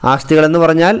 ആസ്തികളെന്ന്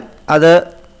പറഞ്ഞാൽ അത്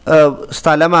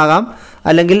സ്ഥലമാകാം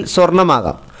അല്ലെങ്കിൽ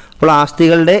സ്വർണമാകാം. അപ്പോൾ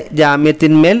ആസ്തികളുടെ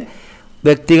ജാമ്യത്തിന്മേൽ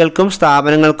വ്യക്തികൾക്കും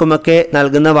സ്ഥാപനങ്ങൾക്കുമൊക്കെ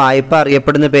നൽകുന്ന വായ്പ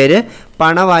അറിയപ്പെടുന്ന പേര്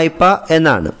പണവായ്പ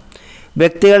എന്നാണ്.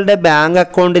 വ്യക്തികളുടെ ബാങ്ക്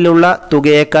അക്കൗണ്ടിലുള്ള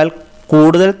തുകയേക്കാൾ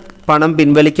കൂടുതൽ പണം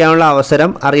പിൻവലിക്കാനുള്ള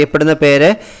അവസരം അറിയപ്പെടുന്ന പേര്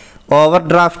ഓവർ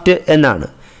ഡ്രാഫ്റ്റ് എന്നാണ്.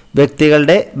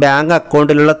 വ്യക്തികളുടെ ബാങ്ക്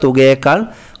അക്കൗണ്ടിലുള്ള തുകയേക്കാൾ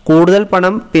കൂടുതൽ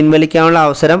പണം പിൻവലിക്കാനുള്ള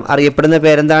അവസരം അറിയപ്പെടുന്ന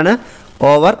പേരെന്താണ്?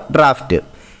 Over draft.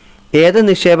 ഏത്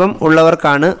നിക്ഷേപം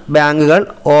ഉള്ളവർക്കാണ് ബാങ്കുകൾ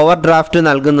ഓവർ ഡ്രാഫ്റ്റ്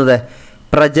നൽകുന്നത്?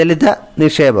 പ്രചലിത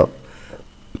നിക്ഷേപം.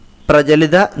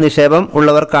 പ്രചലിത നിക്ഷേപം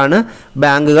ഉള്ളവർക്കാണ്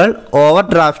ബാങ്കുകൾ ഓവർ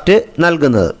ഡ്രാഫ്റ്റ്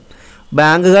നൽകുന്നത്.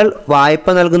 ബാങ്കുകൾ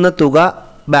വായ്പ നൽകുന്ന തുക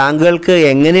ബാങ്കുകൾക്ക്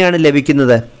എങ്ങനെയാണ്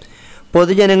ലഭിക്കുന്നത്?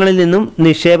 പൊതുജനങ്ങളിൽ നിന്നും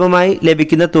നിക്ഷേപമായി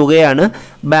ലഭിക്കുന്ന തുകയാണ്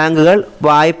ബാങ്കുകൾ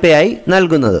വായ്പയായി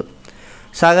നൽകുന്നത്.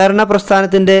 സഹകരണ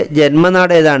പ്രസ്ഥാനത്തിൻ്റെ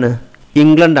ജന്മനാട് ഏതാണ്?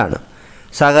 ഇംഗ്ലണ്ടാണ്.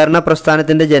 സഹകരണ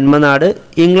പ്രസ്ഥാനത്തിൻ്റെ ജന്മനാട്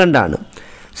ഇംഗ്ലണ്ടാണ്.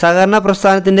 സഹകരണ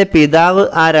പ്രസ്ഥാനത്തിൻ്റെ പിതാവ്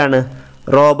ആരാണ്?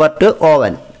 Robert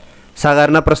Owen.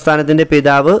 സഹകരണ പ്രസ്ഥാനത്തിൻ്റെ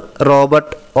പിതാവ്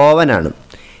റോബർട്ട് ഓവനാണ്.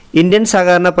 ഇന്ത്യൻ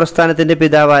സഹകരണ പ്രസ്ഥാനത്തിൻ്റെ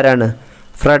പിതാവ് ആരാണ്?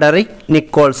 Frederick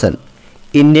Nicholson.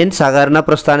 ഇന്ത്യൻ സഹകരണ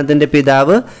പ്രസ്ഥാനത്തിൻ്റെ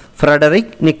പിതാവ്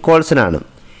ഫ്രെഡറിക് നിക്കോൾസനാണ്.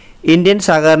 ഇന്ത്യൻ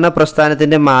സഹകരണ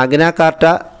പ്രസ്ഥാനത്തിൻ്റെ മാഗ്ന കാർട്ട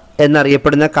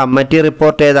എന്നറിയപ്പെടുന്ന കമ്മിറ്റി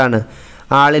റിപ്പോർട്ട് ഏതാണ്?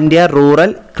 ആൾ India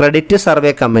rural credit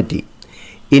survey committee.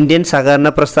 Indian സഹകരണ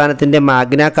പ്രസ്ഥാനത്തിൻ്റെ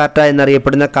മാഗ്ന കാർട്ട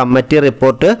എന്നറിയപ്പെടുന്ന കമ്മിറ്റി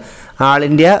റിപ്പോർട്ട് ആൾ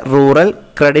ഇന്ത്യ റൂറൽ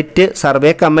ക്രെഡിറ്റ്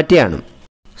സർവേ കമ്മിറ്റിയാണ്.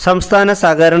 സംസ്ഥാന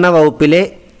സഹകരണ വകുപ്പിലെ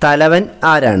തലവൻ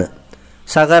ആരാണ്?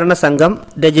 സഹകരണ സംഘം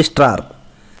രജിസ്ട്രാർ.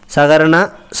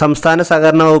 സംസ്ഥാന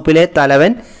സഹകരണ വകുപ്പിലെ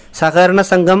തലവൻ സഹകരണ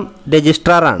സംഘം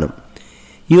രജിസ്ട്രാറാണ്.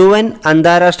 UN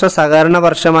അന്താരാഷ്ട്ര സഹകരണ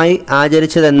വർഷമായി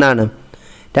ആചരിച്ചതെന്നാണ്?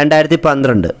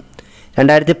 2012.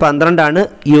 2012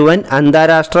 UN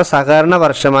അന്താരാഷ്ട്ര സഹകരണ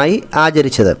വർഷമായി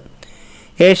ആചരിച്ചത്.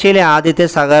 ഏഷ്യയിലെ ആദ്യത്തെ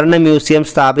സഹകരണ മ്യൂസിയം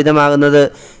സ്ഥാപിതമാകുന്നത്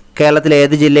കേരളത്തിലെ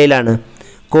ഏത് ജില്ലയിലാണ്?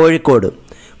 കോഴിക്കോട്.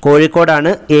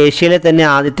 കോഴിക്കോടാണ് ഏഷ്യയിലെ തന്നെ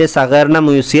ആദ്യത്തെ സഹകരണ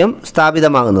മ്യൂസിയം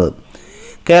സ്ഥാപിതമാകുന്നത്.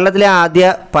 കേരളത്തിലെ ആദ്യ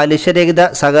പലിശരഹിത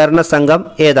സഹകരണ സംഘം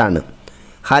ഏതാണ്?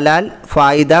 ഹലാൽ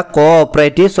ഫായിദ കോ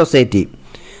ഓപ്പറേറ്റീവ് സൊസൈറ്റി.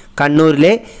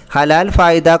 കണ്ണൂരിലെ ഹലാൽ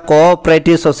ഫായിദ കോ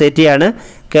ഓപ്പറേറ്റീവ് സൊസൈറ്റിയാണ്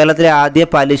കേരളത്തിലെ ആദ്യ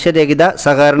പലിശരഹിത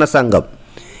സഹകരണ സംഘം.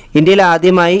 ഇന്ത്യയിൽ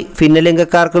ആദ്യമായി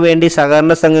ഭിന്നലിംഗക്കാർക്ക് വേണ്ടി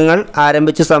സഹകരണ സംഘങ്ങൾ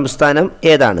ആരംഭിച്ച സംസ്ഥാനം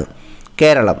ഏതാണ്?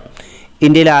 കേരളം.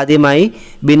 ഇന്ത്യയിൽ ആദ്യമായി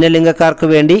ഭിന്നലിംഗക്കാർക്ക്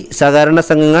വേണ്ടി സഹകരണ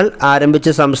സംഘങ്ങൾ ആരംഭിച്ച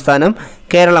സംസ്ഥാനം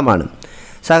കേരളമാണ്.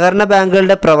 സഹകരണ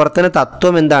ബാങ്കുകളുടെ പ്രവർത്തന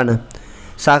തത്വം എന്താണ്?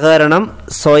 സഹകരണം,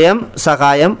 സ്വയം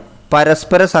സഹായം,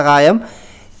 പരസ്പര സഹായം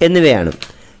എന്നിവയാണ്.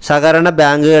 സഹകരണ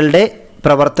ബാങ്കുകളുടെ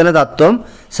പ്രവർത്തന തത്വം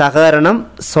സഹകരണം,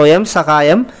 സ്വയം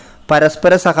സഹായം,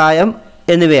 പരസ്പര സഹായം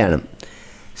എന്നിവയാണ്.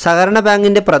 സഹകരണ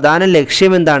ബാങ്കിൻ്റെ പ്രധാന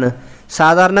ലക്ഷ്യം എന്താണ്?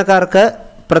 സാധാരണക്കാർക്ക്,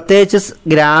 പ്രത്യേകിച്ച്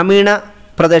ഗ്രാമീണ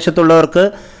പ്രദേശത്തുള്ളവർക്ക്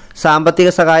സാമ്പത്തിക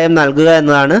സഹായം നൽകുക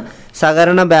എന്നതാണ്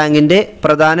സഹകരണ ബാങ്കിൻ്റെ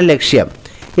പ്രധാന ലക്ഷ്യം.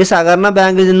 ഈ സഹകരണ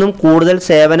ബാങ്കിൽ നിന്നും കൂടുതൽ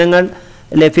സേവനങ്ങൾ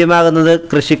ലഭ്യമാകുന്നത്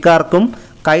കൃഷിക്കാർക്കും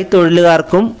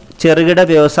കൈത്തൊഴിലുകാർക്കും ചെറുകിട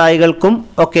വ്യവസായികൾക്കും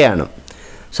ഒക്കെയാണ്.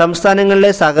 സംസ്ഥാനങ്ങളിലെ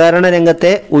സഹകരണ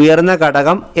രംഗത്തെ ഉയർന്ന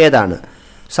ഘടകം ഏതാണ്?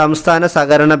 സംസ്ഥാന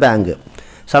സഹകരണ ബാങ്ക്.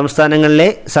 സംസ്ഥാനങ്ങളിലെ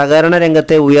സഹകരണ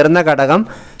രംഗത്തെ ഉയർന്ന ഘടകം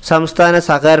സംസ്ഥാന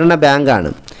സഹകരണ ബാങ്കാണ്.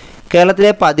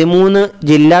 കേരളത്തിലെ 13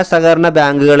 ജില്ലാ സഹകരണ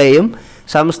ബാങ്കുകളെയും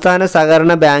സംസ്ഥാന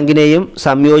സഹകരണ ബാങ്കിനെയും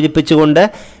സംയോജിപ്പിച്ചുകൊണ്ട്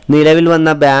നിലവിൽ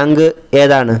വന്ന ബാങ്ക്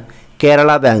ഏതാണ്? കേരള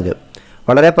ബാങ്ക്.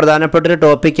 വളരെ പ്രധാനപ്പെട്ടൊരു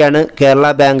ടോപ്പിക്കാണ് കേരള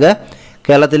ബാങ്ക്.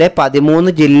 കേരളത്തിലെ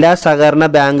 13 ജില്ലാ സഹകരണ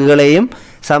ബാങ്കുകളെയും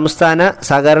സംസ്ഥാന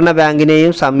സഹകരണ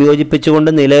ബാങ്കിനെയും സംയോജിപ്പിച്ചുകൊണ്ട്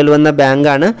നിലവിൽ വന്ന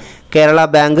ബാങ്കാണ് കേരള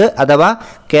ബാങ്ക് അഥവാ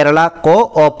കേരള കോ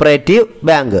ഓപ്പറേറ്റീവ്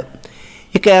ബാങ്ക്.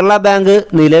 ഈ കേരള ബാങ്ക്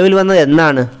നിലവിൽ വന്നത്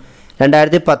എന്നാണ്?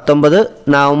 2019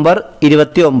 നവംബർ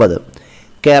 29.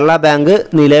 കേരള ബാങ്ക്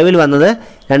നിലവിൽ വന്നത്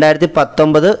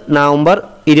 2019 നവംബർ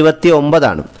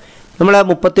 29 നമ്മൾ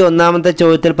 31ാമത്തെ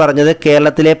ചോദ്യത്തിൽ പറഞ്ഞത്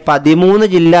കേരളത്തിലെ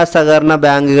 13 ജില്ലാ സഹകരണ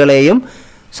ബാങ്കുകളെയും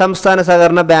സംസ്ഥാന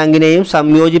സഹകരണ ബാങ്കിനെയും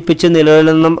സംയോജിപ്പിച്ച് നിലവിൽ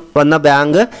വന്ന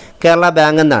ബാങ്ക് കേരള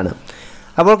ബാങ്ക് എന്നാണ്.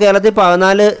 അപ്പോൾ കേരളത്തിൽ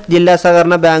 14 ജില്ലാ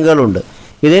സഹകരണ ബാങ്കുകളുണ്ട്.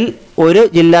 ഇതിൽ ഒരു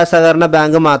ജില്ലാ സഹകരണ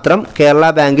ബാങ്ക് മാത്രം കേരള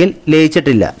ബാങ്കിൽ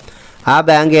ലയിച്ചിട്ടില്ല. ആ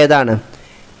ബാങ്ക് ഏതാണ്?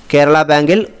 കേരള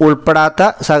ബാങ്കിൽ ഉൾപ്പെടാത്ത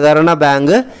സഹകരണ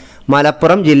ബാങ്ക്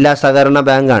മലപ്പുറം ജില്ലാ സഹകരണ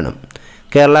ബാങ്കാണ്.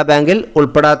 കേരള ബാങ്കിൽ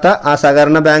ഉൾപ്പെടാത്ത ആ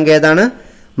സഹകരണ ബാങ്ക് ഏതാണ്?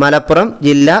 മലപ്പുറം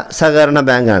ജില്ലാ സഹകരണ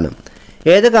ബാങ്കാണ്.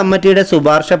 ഏത് കമ്മിറ്റിയുടെ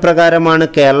ശുപാർശ പ്രകാരമാണ്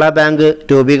Kerala bank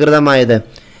രൂപീകൃതമായത്?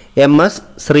 MS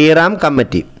Sriram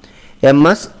committee.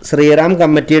 MS Sriram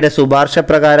കമ്മിറ്റിയുടെ ശുപാർശ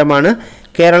പ്രകാരമാണ്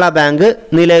കേരള ബാങ്ക്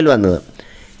നിലവിൽ വന്നത്.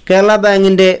 കേരള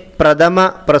ബാങ്കിൻ്റെ പ്രഥമ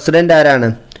പ്രസിഡന്റ് ആരാണ്?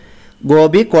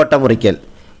 ഗോപി കോട്ടമുറിക്കൽ.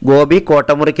 ഗോപി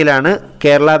കോട്ടമുറിക്കലാണ്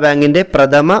കേരള ബാങ്കിൻ്റെ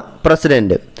പ്രഥമ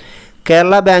പ്രസിഡന്റ്.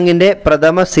 കേരള ബാങ്കിൻ്റെ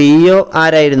പ്രഥമ CEO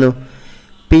ആരായിരുന്നു?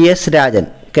 PS രാജൻ.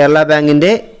 കേരള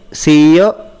ബാങ്കിൻ്റെ CEO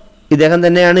ഇദ്ദേഹം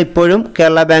തന്നെയാണ് ഇപ്പോഴും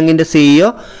കേരള ബാങ്കിൻ്റെ CEO.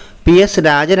 PS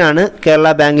രാജനാണ് കേരള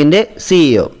ബാങ്കിൻ്റെ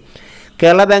CEO.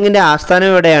 കേരള ബാങ്കിൻ്റെ ആസ്ഥാനം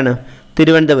എവിടെയാണ്?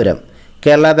 തിരുവനന്തപുരം.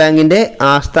 കേരള ബാങ്കിൻ്റെ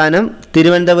ആസ്ഥാനം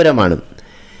തിരുവനന്തപുരമാണ്.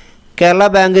 കേരള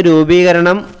ബാങ്ക്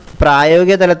രൂപീകരണം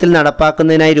പ്രായോഗിക തലത്തിൽ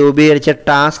നടപ്പാക്കുന്നതിനായി രൂപീകരിച്ച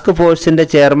ടാസ്ക് ഫോഴ്സിൻ്റെ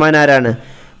ചെയർമാൻ ആരാണ്?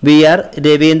 VR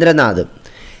രവീന്ദ്രനാഥ്.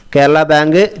 കേരള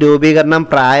ബാങ്ക് രൂപീകരണം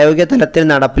പ്രായോഗിക തലത്തിൽ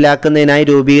നടപ്പിലാക്കുന്നതിനായി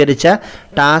രൂപീകരിച്ച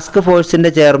ടാസ്ക്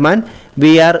ഫോഴ്സിൻ്റെ ചെയർമാൻ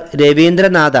VR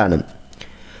രവീന്ദ്രനാഥാണ്.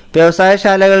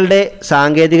 വ്യവസായശാലകളുടെ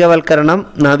സാങ്കേതികവൽക്കരണം,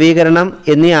 നവീകരണം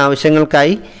എന്നീ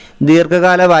ആവശ്യങ്ങൾക്കായി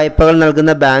ദീർഘകാല വായ്പകൾ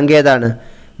നൽകുന്ന ബാങ്ക് ഏതാണ്?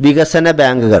 വികസന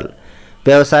ബാങ്കുകൾ.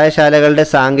 വ്യവസായശാലകളുടെ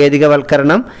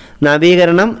സാങ്കേതികവൽക്കരണം,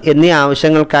 നവീകരണം എന്നീ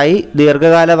ആവശ്യങ്ങൾക്കായി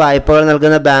ദീർഘകാല വായ്പകൾ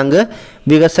നൽകുന്ന ബാങ്ക്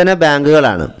വികസന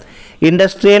ബാങ്കുകളാണ്.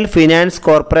 Industrial finance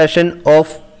corporation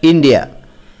of India,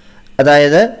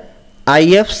 അതായത്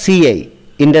IFCI,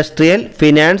 industrial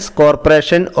finance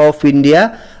corporation of India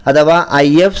അഥവാ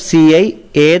IFCI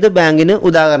ഏത് ബാങ്കിന്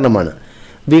ഉദാഹരണമാണ്?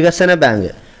 വികസന ബാങ്ക്.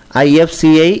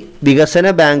 IFCI വികസന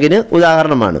ബാങ്കിന്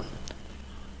ഉദാഹരണമാണ്.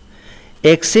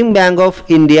 Exim bank of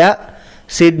India,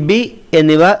 SIDBI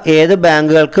എന്നിവ ഏത്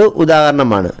ബാങ്കുകൾക്ക്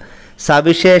ഉദാഹരണമാണ്?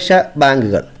 സവിശേഷ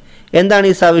ബാങ്കുകൾ. എന്താണ്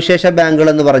ഈ സവിശേഷ ബാങ്കുകൾ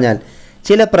എന്ന് പറഞ്ഞാൽ?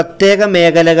 ചില പ്രത്യേക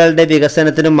മേഖലകളുടെ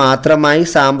വികസനത്തിന് മാത്രമായി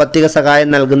സാമ്പത്തിക സഹായം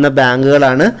നൽകുന്ന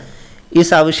ബാങ്കുകളാണ് ഈ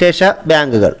സവിശേഷ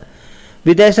ബാങ്കുകൾ.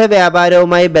 വിദേശ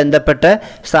വ്യാപാരവുമായി ബന്ധപ്പെട്ട്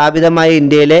സ്ഥാപിതമായ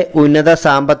ഇന്ത്യയിലെ ഉന്നത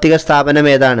സാമ്പത്തിക സ്ഥാപനം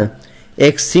ഏതാണ്?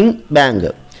 Exim bank.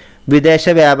 വിദേശ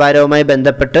വ്യാപാരവുമായി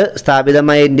ബന്ധപ്പെട്ട്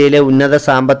സ്ഥാപിതമായ ഇന്ത്യയിലെ ഉന്നത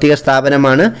സാമ്പത്തിക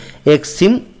സ്ഥാപനമാണ്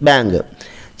എക്സിം ബാങ്ക്.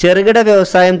 ചെറുകിട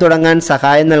വ്യവസായം തുടങ്ങാൻ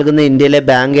സഹായം നൽകുന്ന ഇന്ത്യയിലെ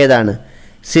ബാങ്ക് ഏതാണ്?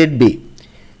 സിഡ്ബി.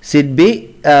 സിഡ്ബി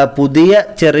പുതിയ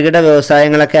ചെറുകിട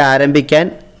വ്യവസായങ്ങളൊക്കെ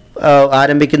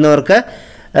ആരംഭിക്കുന്നവർക്ക്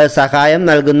സഹായം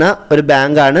നൽകുന്ന ഒരു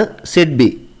ബാങ്കാണ് സിഡ്ബി.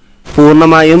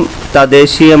 പൂർണ്ണമായും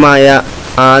തദ്ദേശീയമായ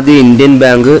ആദ്യ ഇന്ത്യൻ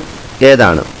ബാങ്ക്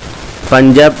ഏതാണ്?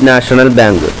 Punjab national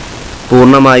bank.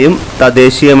 പൂർണ്ണമായും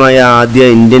തദ്ദേശീയമായ ആദ്യ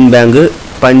ഇന്ത്യൻ ബാങ്ക്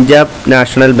പഞ്ചാബ്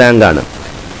നാഷണൽ ബാങ്കാണ്.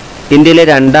 ഇന്ത്യയിലെ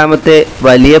രണ്ടാമത്തെ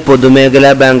വലിയ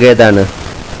പൊതുമേഖലാ ബാങ്ക് ഏതാണ്?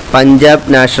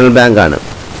 പഞ്ചാബ് നാഷണൽ ബാങ്കാണ്.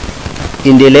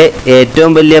 ഇന്ത്യയിലെ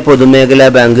ഏറ്റവും വലിയ പൊതുമേഖലാ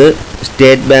ബാങ്ക്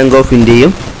സ്റ്റേറ്റ് ബാങ്ക് ഓഫ്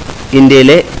ഇന്ത്യയും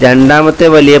ഇന്ത്യയിലെ രണ്ടാമത്തെ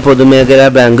വലിയ പൊതുമേഖലാ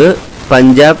bank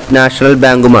Punjab national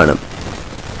ബാങ്കുമാണ്.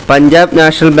 Punjab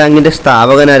national ബാങ്കിൻ്റെ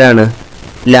സ്ഥാപകനാരാണ്?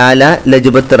 ലാല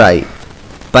ലജ്പത് റായ്.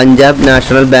 പഞ്ചാബ്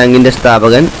നാഷണൽ ബാങ്കിൻ്റെ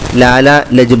സ്ഥാപകൻ ലാല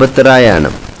ലജ്പത് റായ് ആണ്.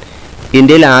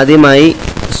 ഇന്ത്യയിൽ ആദ്യമായി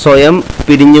സ്വയം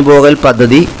പിരിഞ്ഞുപോകൽ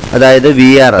പദ്ധതി, അതായത്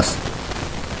VRS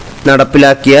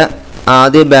നടപ്പിലാക്കിയ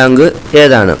ആദ്യ ബാങ്ക്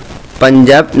ഏതാണ്?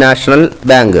 Punjab national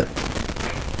bank.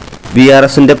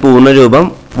 VRSൻ്റെ പൂർണ്ണരൂപം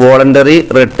വോളണ്ടറി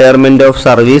റിട്ടയർമെൻറ്റ് ഓഫ്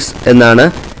സർവീസ് എന്നാണ്.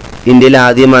 ഇന്ത്യയിൽ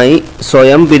ആദ്യമായി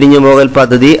സ്വയം പിരിഞ്ഞുപോകൽ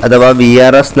പദ്ധതി അഥവാ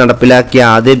VRS നടപ്പിലാക്കിയ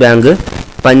ആദ്യ ബാങ്ക്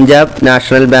പഞ്ചാബ്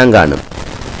നാഷണൽ ബാങ്കാണ്.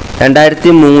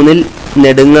 2003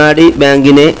 നെടുങ്ങാടി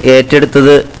ബാങ്കിനെ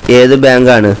ഏറ്റെടുത്തത് ഏത്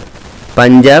ബാങ്കാണ്?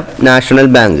 Punjab national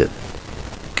bank.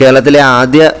 കേരളത്തിലെ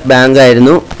ആദ്യ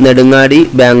ബാങ്കായിരുന്നു നെടുങ്ങാടി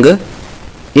ബാങ്ക്.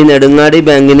 ഈ നെടുങ്ങാടി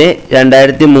ബാങ്കിനെ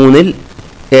 2003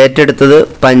 ഏറ്റെടുത്തത്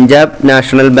പഞ്ചാബ്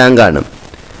നാഷണൽ ബാങ്കാണ്.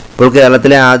 ഇപ്പോൾ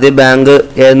കേരളത്തിലെ ആദ്യ ബാങ്ക്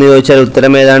ഏതെന്ന് ചോദിച്ചാൽ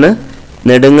ഉത്തരം ഏതാണ്?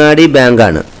 നെടുങ്ങാടി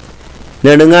ബാങ്കാണ്.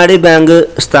 നെടുങ്ങാടി ബാങ്ക്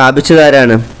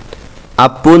സ്ഥാപിച്ചതാരാണ്?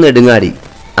 അപ്പു നെടുങ്ങാടി.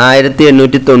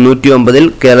 1899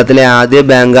 കേരളത്തിലെ ആദ്യ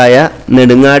ബാങ്കായ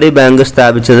നെടുങ്ങാടി ബാങ്ക്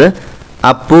സ്ഥാപിച്ചത്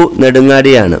അപ്പു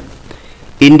നെടുങ്ങാടിയാണ്.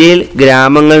 ഇന്ത്യയിൽ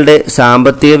ഗ്രാമങ്ങളുടെ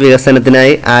സാമ്പത്തിക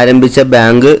വികസനത്തിനായി ആരംഭിച്ച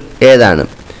ബാങ്ക് ഏതാണ്?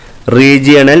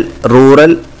 Regional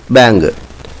rural bank.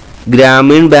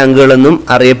 ഗ്രാമീൺ ബാങ്കുകളെന്നും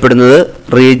അറിയപ്പെടുന്നത്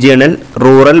റീജിയണൽ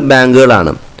റൂറൽ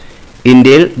ബാങ്കുകളാണ്.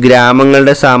 ഇന്ത്യയിൽ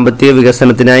ഗ്രാമങ്ങളുടെ സാമ്പത്തിക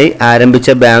വികസനത്തിനായി ആരംഭിച്ച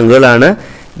ബാങ്കുകളാണ്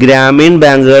ഗ്രാമീൺ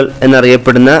ബാങ്കുകൾ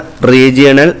എന്നറിയപ്പെടുന്ന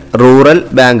റീജിയണൽ റൂറൽ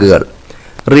ബാങ്കുകൾ.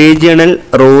 റീജിയണൽ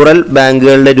റൂറൽ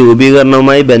ബാങ്കുകളുടെ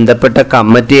രൂപീകരണവുമായി ബന്ധപ്പെട്ട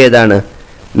കമ്മിറ്റി ഏതാണ്?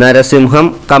 നരസിംഹം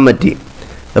കമ്മിറ്റി.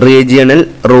 റീജിയണൽ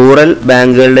റൂറൽ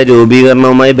ബാങ്കുകളുടെ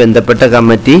രൂപീകരണവുമായി ബന്ധപ്പെട്ട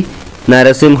കമ്മിറ്റി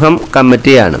നരസിംഹം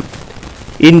കമ്മിറ്റിയാണ്.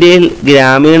 ഇന്ത്യയിൽ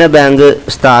ഗ്രാമീണ ബാങ്ക്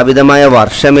സ്ഥാപിതമായ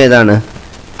വർഷം ഏതാണ്?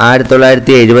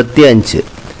 1975.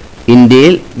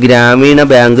 ഇന്ത്യയിൽ ഗ്രാമീണ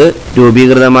ബാങ്ക്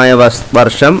രൂപീകൃതമായ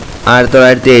വർഷം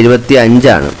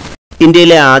 1975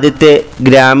 ഇന്ത്യയിലെ ആദ്യത്തെ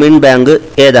ഗ്രാമീൺ ബാങ്ക്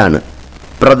ഏതാണ്?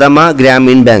 പ്രഥമ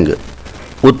ഗ്രാമീൺ ബാങ്ക്.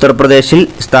 ഉത്തർപ്രദേശിൽ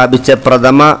സ്ഥാപിച്ച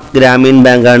പ്രഥമ ഗ്രാമീൺ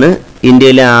ബാങ്കാണ്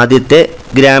ഇന്ത്യയിലെ ആദ്യത്തെ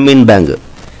ഗ്രാമീൺ ബാങ്ക്.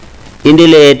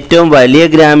 ഇന്ത്യയിലെ ഏറ്റവും വലിയ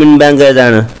ഗ്രാമീൺ ബാങ്ക്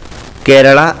ഏതാണ്?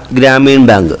 കേരള ഗ്രാമീൺ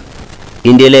ബാങ്ക്.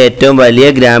 ഇന്ത്യയിലെ ഏറ്റവും വലിയ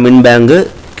ഗ്രാമീൺ ബാങ്ക്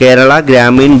കേരള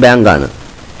ഗ്രാമീൺ ബാങ്കാണ്.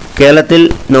 കേരളത്തിൽ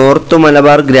നോർത്ത്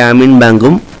മലബാർ ഗ്രാമീൺ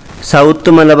ബാങ്കും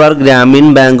സൗത്ത് മലബാർ ഗ്രാമീൺ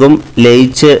ബാങ്കും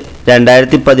ലയിച്ച്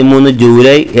 2013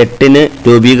 ജൂലൈ 8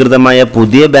 രൂപീകൃതമായ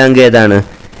പുതിയ ബാങ്ക് ഏതാണ്?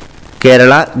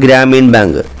 കേരള ഗ്രാമീൺ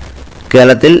ബാങ്ക്.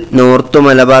 കേരളത്തിൽ നോർത്ത്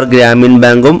മലബാർ ഗ്രാമീൺ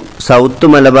ബാങ്കും സൗത്ത്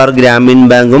മലബാർ ഗ്രാമീൺ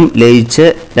ബാങ്കും ലയിച്ച്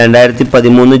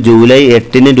 2013 ജൂലൈ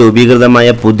 8 രൂപീകൃതമായ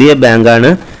പുതിയ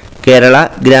ബാങ്കാണ് കേരള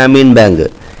ഗ്രാമീൺ ബാങ്ക്.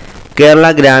 കേരള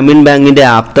ഗ്രാമീൺ ബാങ്കിൻ്റെ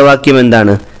ആപ്തവാക്യം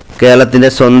എന്താണ്? കേരളത്തിൻ്റെ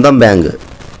സ്വന്തം ബാങ്ക്.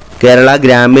 കേരള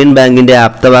ഗ്രാമീൺ ബാങ്കിൻ്റെ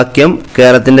ആപ്തവാക്യം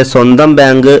കേരളത്തിൻ്റെ സ്വന്തം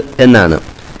ബാങ്ക് എന്നാണ്.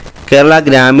 കേരള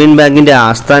ഗ്രാമീൺ ബാങ്കിൻ്റെ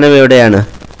ആസ്ഥാനം എവിടെയാണ്?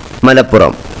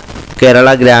 മലപ്പുറം. കേരള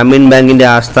ഗ്രാമീൺ ബാങ്കിൻ്റെ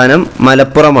ആസ്ഥാനം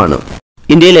മലപ്പുറമാണ്.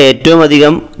 ഇന്ത്യയിൽ ഏറ്റവും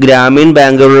അധികം ഗ്രാമീൺ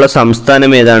ബാങ്കുകളുള്ള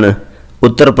സംസ്ഥാനം ഏതാണ്?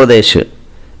 ഉത്തർപ്രദേശ്.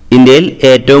 ഇന്ത്യയിൽ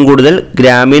ഏറ്റവും കൂടുതൽ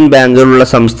ഗ്രാമീൺ ബാങ്കുകളുള്ള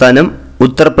സംസ്ഥാനം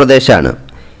ഉത്തർപ്രദേശാണ്.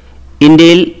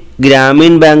 ഇന്ത്യയിൽ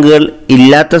ഗ്രാമീൺ ബാങ്കുകൾ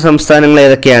ഇല്ലാത്ത സംസ്ഥാനങ്ങൾ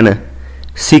ഏതൊക്കെയാണ്?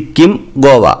 സിക്കിം,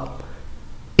 ഗോവ.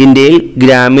 ഇന്ത്യയിൽ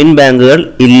ഗ്രാമീൺ ബാങ്കുകൾ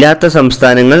ഇല്ലാത്ത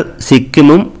സംസ്ഥാനങ്ങൾ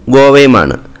സിക്കിമും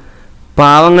ഗോവയുമാണ്.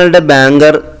 പാവങ്ങളുടെ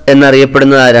ബാങ്കർ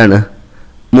എന്നറിയപ്പെടുന്നത് ആരാണ്?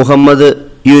 മുഹമ്മദ്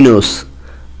യൂനൂസ്.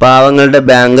 പാവങ്ങളുടെ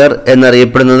ബാങ്കർ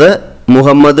എന്നറിയപ്പെടുന്നത്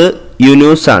മുഹമ്മദ്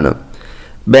യൂനൂസ് ആണ്.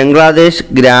 ബംഗ്ലാദേശ്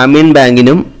ഗ്രാമീൺ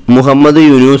ബാങ്കിനും മുഹമ്മദ്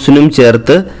യൂനൂസിനും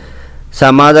ചേർത്ത്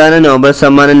സമാധാന നോബൽ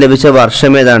സമ്മാനം ലഭിച്ച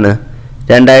വർഷം ഏതാണ്?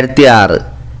 2006.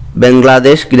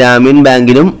 ബംഗ്ലാദേശ് ഗ്രാമീൺ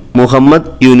ബാങ്കിനും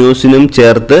മുഹമ്മദ് യൂനൂസിനും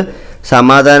ചേർത്ത്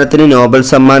സമാധാനത്തിന് നോബൽ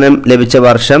സമ്മാനം ലഭിച്ച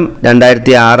വർഷം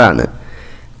 2006.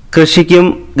 കൃഷിക്കും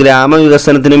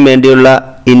ഗ്രാമവികസനത്തിനും വേണ്ടിയുള്ള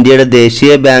ഇന്ത്യയുടെ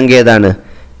ദേശീയ ബാങ്ക് ഏതാണ്?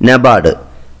 നബാർഡ്.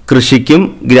 കൃഷിക്കും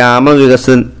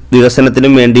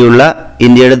ഗ്രാമവികസനത്തിനും വേണ്ടിയുള്ള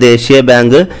ഇന്ത്യയുടെ ദേശീയ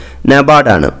ബാങ്ക്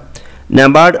നബാർഡാണ്.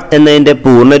 നബാർഡ് എന്നതിൻ്റെ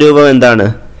പൂർണ്ണരൂപം എന്താണ്?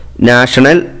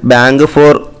 National bank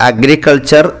for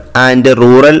agriculture and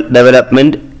rural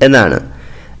development എന്നാണ്.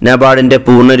 നബാർഡിൻ്റെ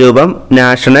പൂർണ്ണരൂപം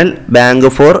national bank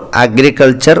for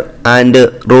agriculture and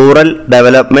rural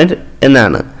development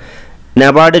എന്നാണ്.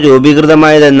 നബാർഡ്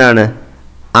രൂപീകൃതമായതെന്നാണ്?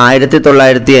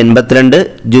 1982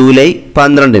 ജൂലൈ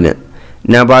 12.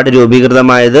 NABARD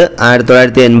രൂപീകൃതമായത്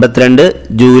 1982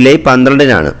 July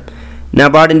 12.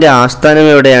 നബാർഡിൻ്റെ ആസ്ഥാനം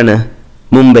എവിടെയാണ്?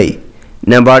 മുംബൈ.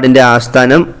 നബാർഡിൻ്റെ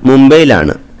ആസ്ഥാനം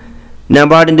മുംബൈയിലാണ്.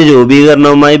 നബാർഡിൻ്റെ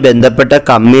രൂപീകരണവുമായി ബന്ധപ്പെട്ട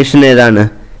കമ്മീഷൻ ഏതാണ്?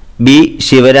 ബി.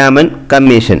 ശിവരാമൻ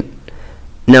കമ്മീഷൻ.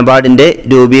 നബാർഡിൻ്റെ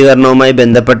രൂപീകരണവുമായി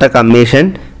ബന്ധപ്പെട്ട കമ്മീഷൻ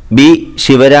ബി.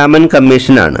 ശിവരാമൻ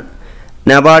കമ്മീഷനാണ്.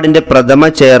 നബാർഡിൻ്റെ പ്രഥമ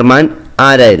ചെയർമാൻ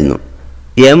ആരായിരുന്നു?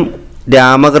 എം.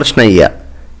 രാമകൃഷ്ണയ്യ.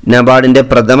 നബാർഡിൻ്റെ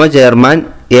പ്രഥമ ചെയർമാൻ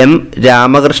എം.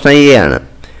 രാമകൃഷ്ണയ്യയാണ്.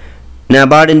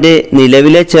 നബാർഡിൻ്റെ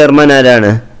നിലവിലെ ചെയർമാൻ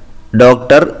ആരാണ്?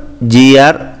 Doctor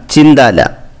GR ചിന്താല.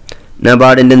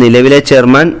 നബാർഡിൻ്റെ നിലവിലെ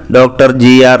ചെയർമാൻ ഡോക്ടർ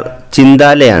GR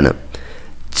ചിന്താലയാണ്.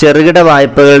 ചെറുകിട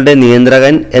വായ്പകളുടെ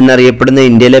നിയന്ത്രകൻ എന്നറിയപ്പെടുന്ന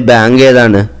ഇന്ത്യയിലെ ബാങ്ക്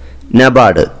ഏതാണ്?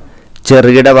 നബാർഡ്.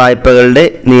 ചെറുകിട വായ്പകളുടെ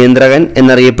നിയന്ത്രകൻ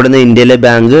എന്നറിയപ്പെടുന്ന ഇന്ത്യയിലെ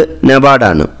ബാങ്ക്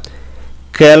നബാർഡാണ്.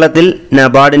 കേരളത്തിൽ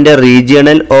നബാർഡിൻ്റെ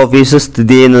റീജിയണൽ ഓഫീസ്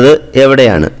സ്ഥിതി ചെയ്യുന്നത്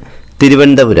എവിടെയാണ്?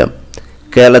 തിരുവനന്തപുരം.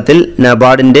 കേരളത്തിൽ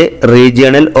നബാർഡിൻ്റെ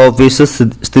റീജിയണൽ ഓഫീസ്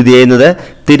സ്ഥിതി ചെയ്യുന്നത്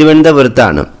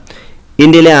തിരുവനന്തപുരത്താണ്.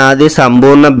 ഇന്ത്യയിലെ ആദ്യ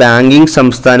സമ്പൂർണ്ണ ബാങ്കിംഗ്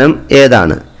സംസ്ഥാനം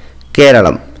ഏതാണ്?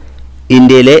 കേരളം.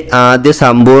 ഇന്ത്യയിലെ ആദ്യ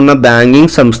സമ്പൂർണ്ണ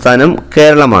ബാങ്കിംഗ് സംസ്ഥാനം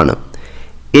കേരളമാണ്.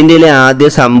 ഇന്ത്യയിലെ ആദ്യ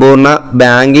സമ്പൂർണ്ണ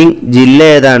ബാങ്കിംഗ് ജില്ല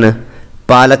ഏതാണ്?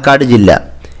 പാലക്കാട് ജില്ല.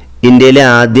 ഇന്ത്യയിലെ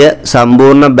ആദ്യ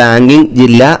സമ്പൂർണ്ണ ബാങ്കിംഗ്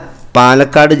ജില്ല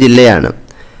പാലക്കാട് ജില്ലയാണ്.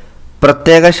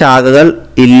 പ്രത്യേക ശാഖകൾ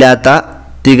ഇല്ലാത്ത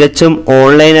തികച്ചും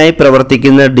ഓൺലൈനായി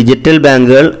പ്രവർത്തിക്കുന്ന ഡിജിറ്റൽ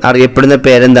ബാങ്കുകൾ അറിയപ്പെടുന്ന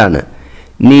പേരെന്താണ്?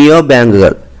 നിയോ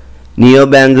ബാങ്കുകൾ. നിയോ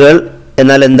ബാങ്കുകൾ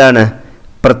എന്നാൽ എന്താണ്?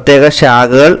 പ്രത്യേക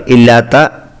ശാഖകൾ ഇല്ലാത്ത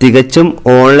തികച്ചും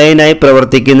ഓൺലൈനായി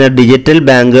പ്രവർത്തിക്കുന്ന ഡിജിറ്റൽ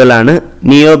ബാങ്കുകളാണ്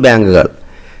നിയോ ബാങ്കുകൾ.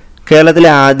 കേരളത്തിലെ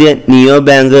ആദ്യ നിയോ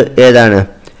ബാങ്ക് ഏതാണ്?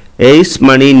 എയ്സ്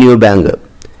മണി ന്യൂ ബാങ്ക്.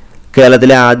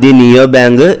 കേരളത്തിലെ ആദ്യ നിയോ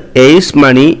ബാങ്ക് എയ്സ്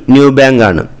മണി ന്യൂ ബാങ്ക്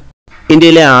ആണ്.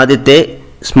 ഇന്ത്യയിലെ ആദ്യത്തെ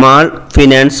സ്മാൾ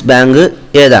ഫിനാൻസ് ബാങ്ക്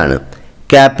ഏതാണ്?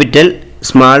 Capital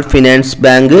small finance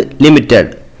bank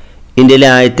limited. ഇന്ത്യയിലെ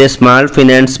ആദ്യത്തെ small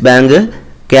finance bank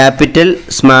capital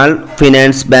small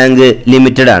finance bank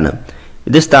limited ആണ്.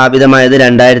 ഇത് സ്ഥാപിതമായത്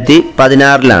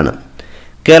 2016.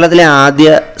 കേരളത്തിലെ ആദ്യ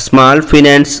സ്മാൾ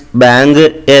ഫിനാൻസ് ബാങ്ക്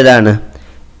ഏതാണ്?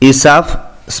 ESAF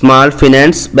small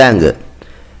finance bank.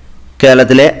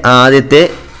 കേരളത്തിലെ ആദ്യത്തെ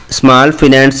small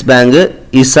finance bank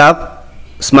ESAF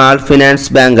small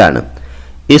finance bank ആണ്.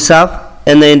 ഇസാഫ്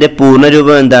എന്നതിൻ്റെ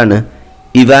പൂർണ്ണരൂപം എന്താണ്?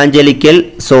 ഇവാഞ്ചലിക്കൽ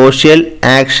സോഷ്യൽ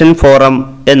ആക്ഷൻ ഫോറം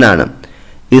എന്നാണ്.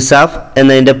 ഇസാഫ്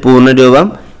എന്നതിൻ്റെ പൂർണ്ണരൂപം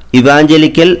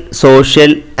ഇവാഞ്ചലിക്കൽ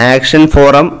സോഷ്യൽ ആക്ഷൻ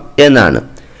ഫോറം എന്നാണ്.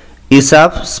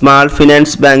 ഇസാഫ് സ്മാൾ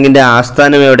ഫിനാൻസ് ബാങ്കിൻ്റെ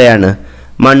ആസ്ഥാനം എവിടെയാണ്?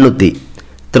 മണ്ണുത്തി.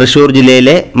 തൃശ്ശൂർ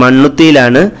ജില്ലയിലെ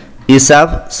മണ്ണുത്തിയിലാണ്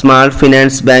ഇസാഫ് സ്മാൾ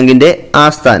ഫിനാൻസ് ബാങ്കിൻ്റെ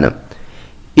ആസ്ഥാനം.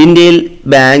 ഇന്ത്യയിൽ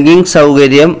ബാങ്കിംഗ്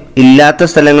സൗകര്യം ഇല്ലാത്ത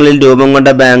സ്ഥലങ്ങളിൽ രൂപം കൊണ്ട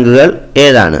ബാങ്കുകൾ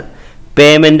ഏതാണ്?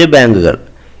 പേയ്മെൻറ്റ് ബാങ്കുകൾ.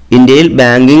 ഇന്ത്യയിൽ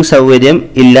ബാങ്കിംഗ് സൗകര്യം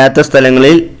ഇല്ലാത്ത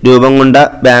സ്ഥലങ്ങളിൽ രൂപം കൊണ്ട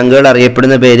ബാങ്കുകൾ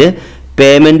അറിയപ്പെടുന്ന പേര്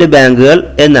പേയ്മെൻറ്റ് ബാങ്കുകൾ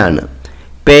എന്നാണ്.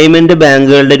 പേയ്മെൻറ്റ്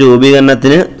ബാങ്കുകളുടെ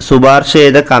രൂപീകരണത്തിന് ശുപാർശ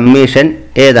ചെയ്ത കമ്മീഷൻ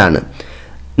ഏതാണ്?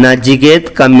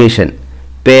 നജികേത് കമ്മീഷൻ.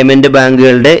 പേയ്മെൻറ്റ്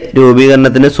ബാങ്കുകളുടെ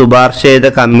രൂപീകരണത്തിന് ശുപാർശ ചെയ്ത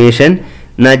കമ്മീഷൻ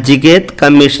നജികേത്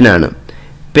കമ്മീഷനാണ്.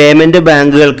 പേയ്മെൻറ്റ്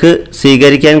ബാങ്കുകൾക്ക്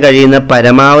സ്വീകരിക്കാൻ കഴിയുന്ന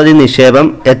പരമാവധി നിക്ഷേപം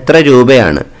എത്ര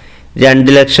രൂപയാണ്?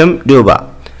 2 ലക്ഷം രൂപ.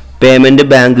 പേയ്മെൻറ്റ്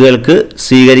ബാങ്കുകൾക്ക്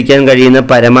സ്വീകരിക്കാൻ കഴിയുന്ന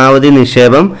പരമാവധി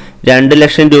നിക്ഷേപം 2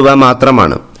 ലക്ഷം രൂപ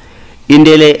മാത്രമാണ്.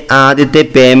 ഇന്ത്യയിലെ ആദ്യത്തെ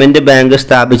പേയ്മെൻറ്റ് ബാങ്ക്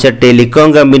സ്ഥാപിച്ച ടെലികോം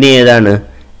കമ്പനി ഏതാണ്?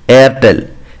 എയർടെൽ.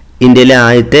 ഇന്ത്യയിലെ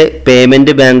ആദ്യത്തെ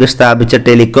പേയ്മെൻറ്റ് ബാങ്ക് സ്ഥാപിച്ച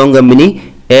ടെലികോം കമ്പനി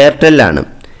എയർടെൽ ആണ്.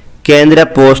 കേന്ദ്ര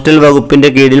പോസ്റ്റൽ വകുപ്പിൻ്റെ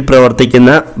കീഴിൽ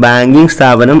പ്രവർത്തിക്കുന്ന ബാങ്കിംഗ്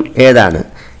സ്ഥാപനം ഏതാണ്?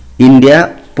 India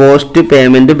post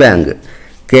payment bank.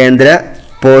 കേന്ദ്ര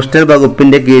പോസ്റ്റൽ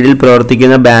വകുപ്പിൻ്റെ കീഴിൽ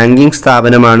പ്രവർത്തിക്കുന്ന ബാങ്കിംഗ്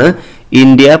സ്ഥാപനമാണ്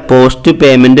India post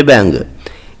payment bank.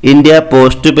 India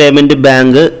post payment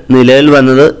bank നിലവിൽ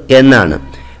വന്നത് എന്നാണ്?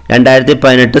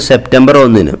 2018 September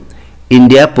 1.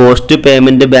 India post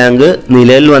payment bank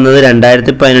നിലവിൽ വന്നത്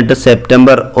 2018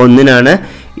 സെപ്റ്റംബർ 1.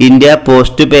 ഇന്ത്യ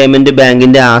പോസ്റ്റ് പേയ്മെൻറ്റ്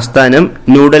ബാങ്കിൻ്റെ ആസ്ഥാനം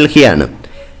ന്യൂഡൽഹിയാണ്.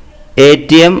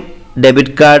 ATM,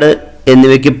 ഡെബിറ്റ് കാർഡ്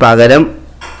എന്നിവയ്ക്ക് പകരം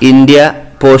ഇന്ത്യ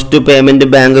പോസ്റ്റ് പേയ്മെൻറ്റ്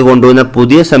ബാങ്ക് കൊണ്ടുവന്ന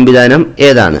പുതിയ സംവിധാനം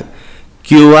ഏതാണ്?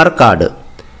 QR card.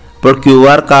 അപ്പോൾ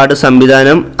QR കാർഡ്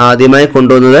സംവിധാനം ആദ്യമായി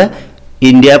കൊണ്ടുവന്നത്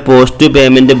ഇന്ത്യ പോസ്റ്റ്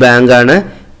പേയ്മെൻറ്റ് ബാങ്കാണ്.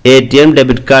 ATM,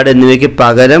 ഡെബിറ്റ് കാർഡ് എന്നിവയ്ക്ക്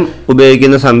പകരം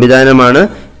ഉപയോഗിക്കുന്ന സംവിധാനമാണ്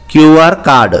QR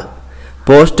card.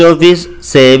 Post office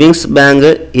savings bank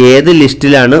ഏത്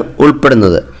ലിസ്റ്റിലാണ്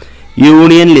ഉൾപ്പെടുന്നത്?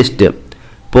 Union list.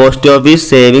 Post office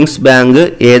savings bank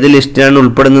ഏത് ലിസ്റ്റിലാണ്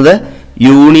ഉൾപ്പെടുന്നത്?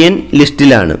 യൂണിയൻ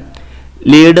ലിസ്റ്റിലാണ്.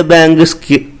 ലീഡ് ബാങ്ക്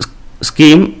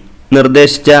സ്കീം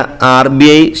നിർദ്ദേശിച്ച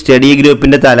RBI സ്റ്റഡി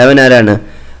ഗ്രൂപ്പിൻ്റെ തലവൻ ആരാണ്?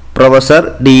 Professor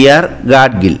DR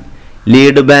Gadgil.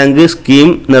 Lead bank scheme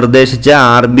നിർദ്ദേശിച്ച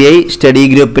RBI സ്റ്റഡി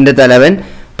ഗ്രൂപ്പിൻ്റെ തലവൻ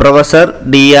professor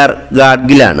DR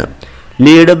ഗാഡ്ഗിലാണ്.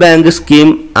 Lead bank scheme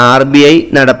RBI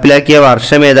നടപ്പിലാക്കിയ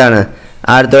വർഷം ഏതാണ്?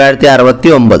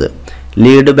 1969.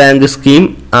 ലീഡ് ബാങ്ക് സ്കീം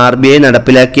RBI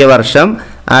നടപ്പിലാക്കിയ വർഷം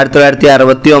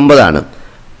 1969 ആണ്.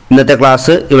 ഇന്നത്തെ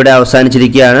ക്ലാസ് ഇവിടെ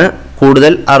അവസാനിച്ചിരിക്കുകയാണ്.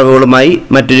 കൂടുതൽ അറിവുകളുമായി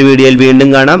മറ്റൊരു വീഡിയോയിൽ വീണ്ടും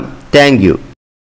കാണാം. Thank you.